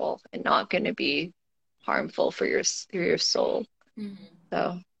sustainable and not going to be harmful for your soul. Mhm.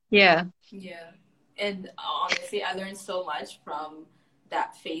 So, yeah. Yeah. And honestly, I learned so much from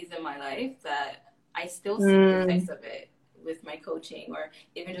that phase in my life that I still see the effects Mm, of it with my coaching or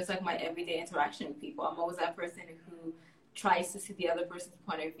even just like my everyday interaction with people. I'm always that person who tries to see the other person's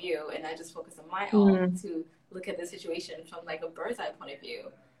point of view and I just focus on my own mm, to look at the situation from like a bird's eye point of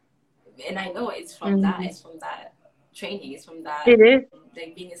view. And I know mm. it's from that training, it's from that It is.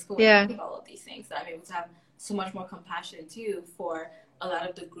 like being in school and Yeah. learning all of these things that I'm able to have so much more compassion too for a lot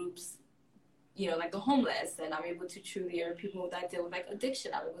of the groups, like the homeless, and I'm able to truly, or people that deal with like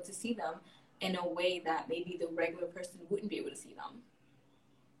addiction, I'm able to see them in a way that maybe the regular person wouldn't be able to see them.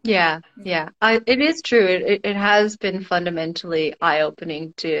 Yeah. Yeah. Yeah. It is true. It has been fundamentally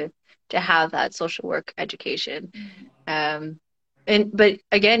eye-opening to have that social work education. Mm-hmm. Um, but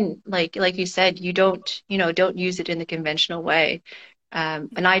again, like you said, you don't use it in the conventional way.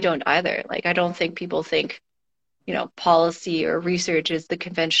 And I don't either. Like I don't think people think, policy or research is the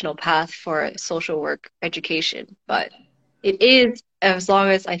conventional path for social work education, Yeah. but it is as long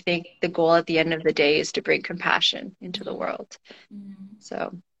as I think the goal at the end of the day is to bring compassion into the Mm-hmm. world. Mm-hmm.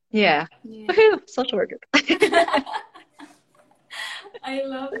 So, yeah. Yeah. Woohoo, social worker. I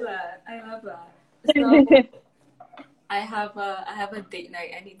love that. I love that. So I have a date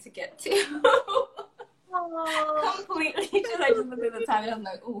night I need to get to. Oh, Completely. Just I just looked at the time and I'm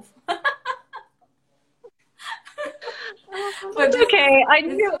like, oof. But that's okay. I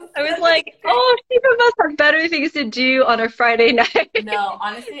this knew. was I was such a like, great. oh, Stephen must have better things to do on a Friday night. No,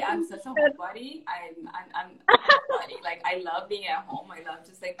 honestly, I'm such a homebody. I'm a homebody. Like I love being at home. I love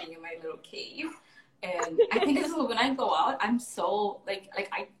just like being in my little cave. And I think it's when I go out, I'm so like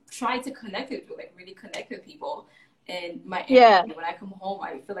I try to connect with people, like really connect with people. And my Yeah, energy when I come home,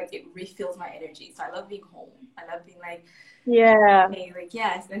 I feel like it refills my energy. So I love being home. I love being like, yeah. hey, like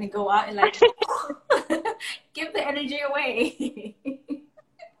yes, and then go out and like give the energy away.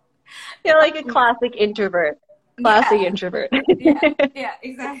 You're like a classic introvert. Classic Yeah, introvert. yeah, yeah,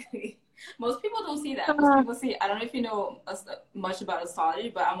 exactly. Most people don't see that. Most people see, I don't know if you know much about astrology,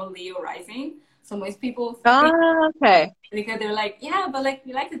 but I'm a Leo rising. So most people think, Okay. because they're like, yeah, but like,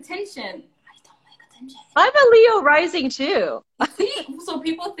 you like attention. I don't like attention. I'm a Leo rising too. See? So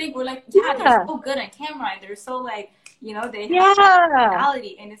people think we're like, yeah, they're Yeah. so good on camera. And they're so like, they have Yeah.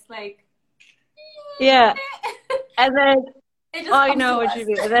 personality. And it's like, Yeah. And then, it oh, just I comes to know what us. you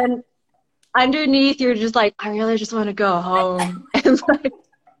mean. And then underneath, you're just like, I really just want to go home. And like,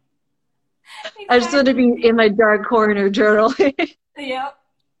 I just want to be Exactly. in my dark corner journaling. Yep.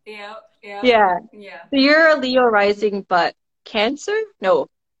 Yep. Yep. Yeah. Yeah. So you're a Leo rising, but Cancer? No,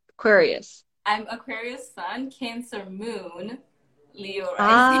 Aquarius. I'm Aquarius sun, Cancer moon, Leo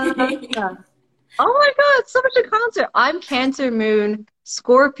Ah. rising. Oh my God, so much in concert. I'm Cancer moon,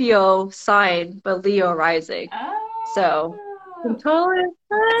 Scorpio sign, but Leo rising. So I'm Oh, totally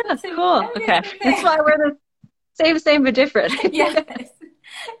cool. okay, Okay. so That's there. why we're the same but different. Yes,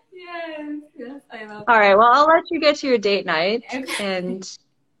 yes, yes. I love All that. right, well, I'll let you get to your date night. Okay. And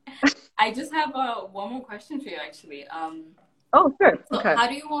I just have one more question for you, actually. oh, sure. So Okay. how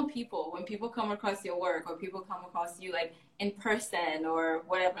do you want people, when people come across your work or people come across you like in person or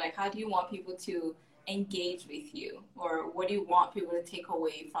whatever, like how do you want people to engage with you? Or what do you want people to take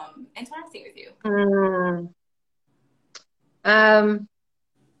away from interacting with you? Mm, um,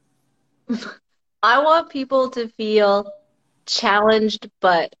 I want people to feel challenged,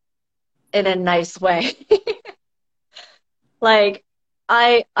 but in a nice way. Like,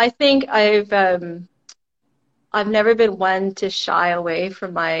 I think I've never been one to shy away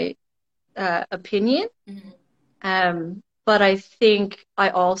from my opinion. Mm-hmm. But I think I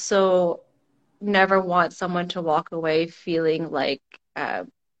also never want someone to walk away feeling like uh,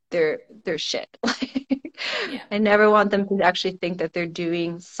 they're shit. Yeah. I never want them to actually think that they're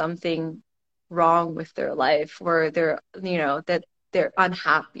doing something wrong with their life or that they're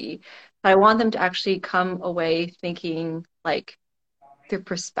unhappy. But I want them to actually come away thinking like their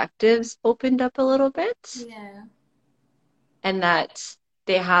perspectives opened up a little bit Yeah. and that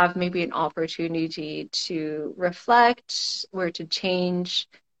they have maybe an opportunity to reflect or to change,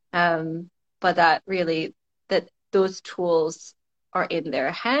 but that those tools are in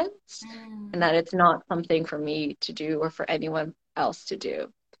their hands and Mm. that it's not something for me to do or for anyone else to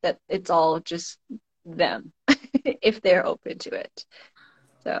do, that it's all just them if they're open to it.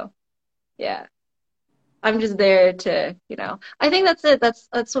 So, yeah, I'm just there to, I think that's it.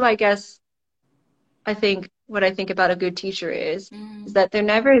 That's what I guess what I think about a good teacher is Mm. that they're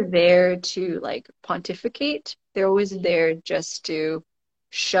never there to like pontificate. They're always there just to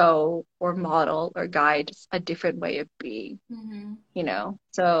show or model or guide a different way of being.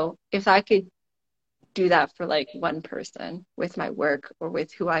 So if I could do that for like one person with my work or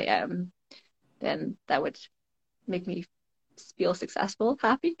with who I am, then that would make me feel successful,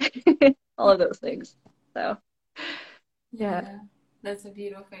 happy, all of those things. So, yeah. Yeah, that's a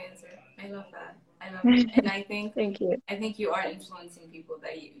beautiful answer. I love that. I love it. And Thank you. I think you are influencing people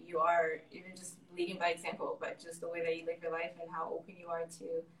that you are even just leading by example, but just the way that you live your life and how open you are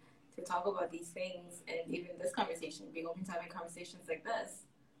to talk about these things and even this conversation, being open to having conversations like this.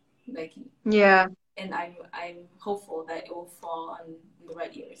 Like Yeah. and I'm hopeful that it will fall on the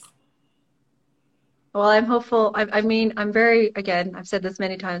right ears. Well, I'm hopeful. I mean, I'm very, again, I've said this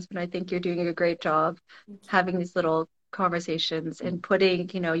many times, but I think you're doing a great job having these little conversations and putting,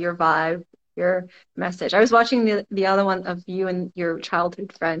 your vibe, your message. I was watching the other one of you and your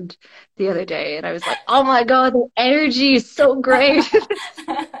childhood friend the other day, and I was like, oh my God, the energy is so great.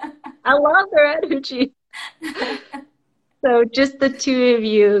 I love their energy. So just the two of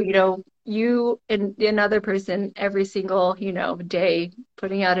you, you and another person every single, day,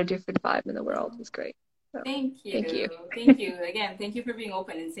 putting out a different vibe in the world is great. So Thank thank you. you. Thank you. Again, thank you for being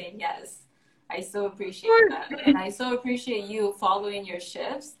open and saying yes. I so appreciate that. And I so appreciate you following your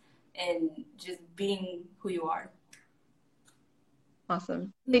shifts and just being who you are.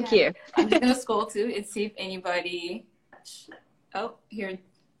 Awesome. Thank Yeah. you. I'm just going to scroll too and see if anybody. Oh, here,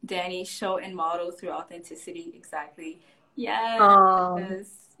 Danny, show and model through authenticity. Exactly. Yes. Oh,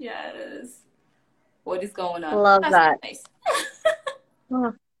 Yes. What is going on? love That's that. nice.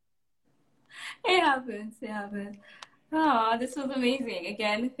 Oh, It happens. It happens. Oh, this was amazing.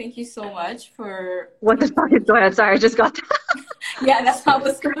 Again, thank you so much for. what the fuck is going on? Sorry, I just got that. Yeah, that's how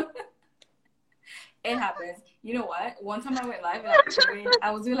it's going. It happens. You know what? One time I went live and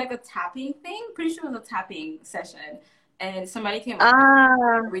I was doing like a tapping thing. Pretty sure it was a tapping session. And somebody came up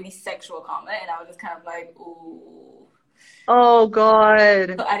with a really sexual comment, and I was just kind of like, ooh. Oh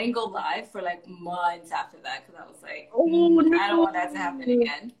God. So I didn't go live for like months after that because I was like, Oh I don't want that to happen no.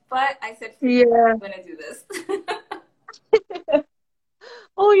 again. But I said, Yeah. I'm going to do this.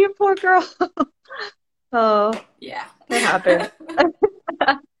 Oh, you poor girl. Oh, Yeah. it happens.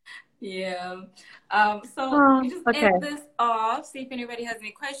 Yeah. So Oh, we just okay. end this off. See if anybody has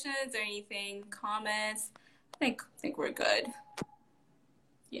any questions or anything, comments. I think we're good.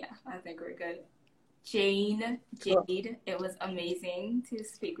 Yeah, I think we're good. Jade, Cool. it was amazing to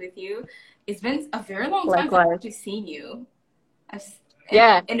speak with you. It's been a very long time since I've Likewise. actually seen you. I've,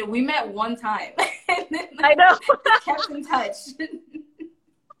 Yeah, and we met one time, and then I know. kept in touch.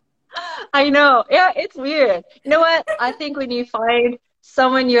 I know. Yeah, it's weird. You know what? I think when you find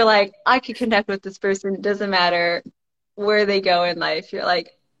someone you're like, I could connect with this person, it doesn't matter where they go in life. You're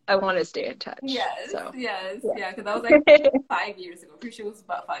like, I want to stay in touch. Yes, So, yeah, yeah. because that was like 5 years ago. Pretty sure it was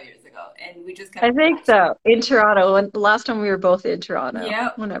about 5 years ago, and we just I kept in think touch. so. In Toronto, when the last time we were both in Toronto,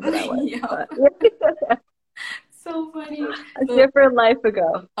 Yep, whenever that was. yep. But So funny. a So, different life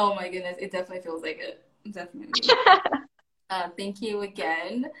ago. oh my goodness, it definitely feels like it. Definitely. Thank you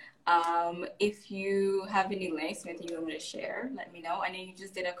again. If you have any links, anything you want me to share, let me know. I know you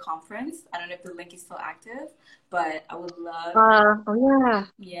just did a conference. I don't know if the link is still active, but I would love. Oh yeah,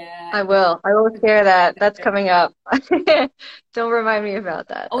 Yeah. I will. I will share that. That's coming up. Don't remind me about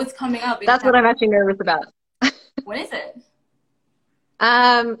that. Oh, it's coming up. That's what I'm actually nervous about. When is it?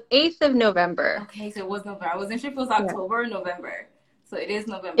 8th of November. Okay, so it was November. I wasn't sure if it was Yeah. October or November. So it is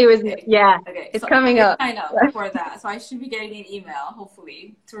November. It was, Okay. yeah, Okay. it's So coming I up. sign up for that. So I should be getting an email,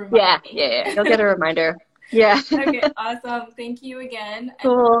 hopefully, to remind me. Yeah. You'll get a reminder. Yeah. Okay, awesome. Thank you again.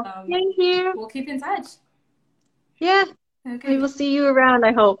 Cool. And, Thank you. we'll keep in touch. Yeah. Okay. We will see you around,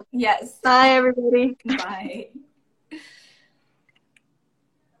 I hope. Yes. Bye, everybody. Bye.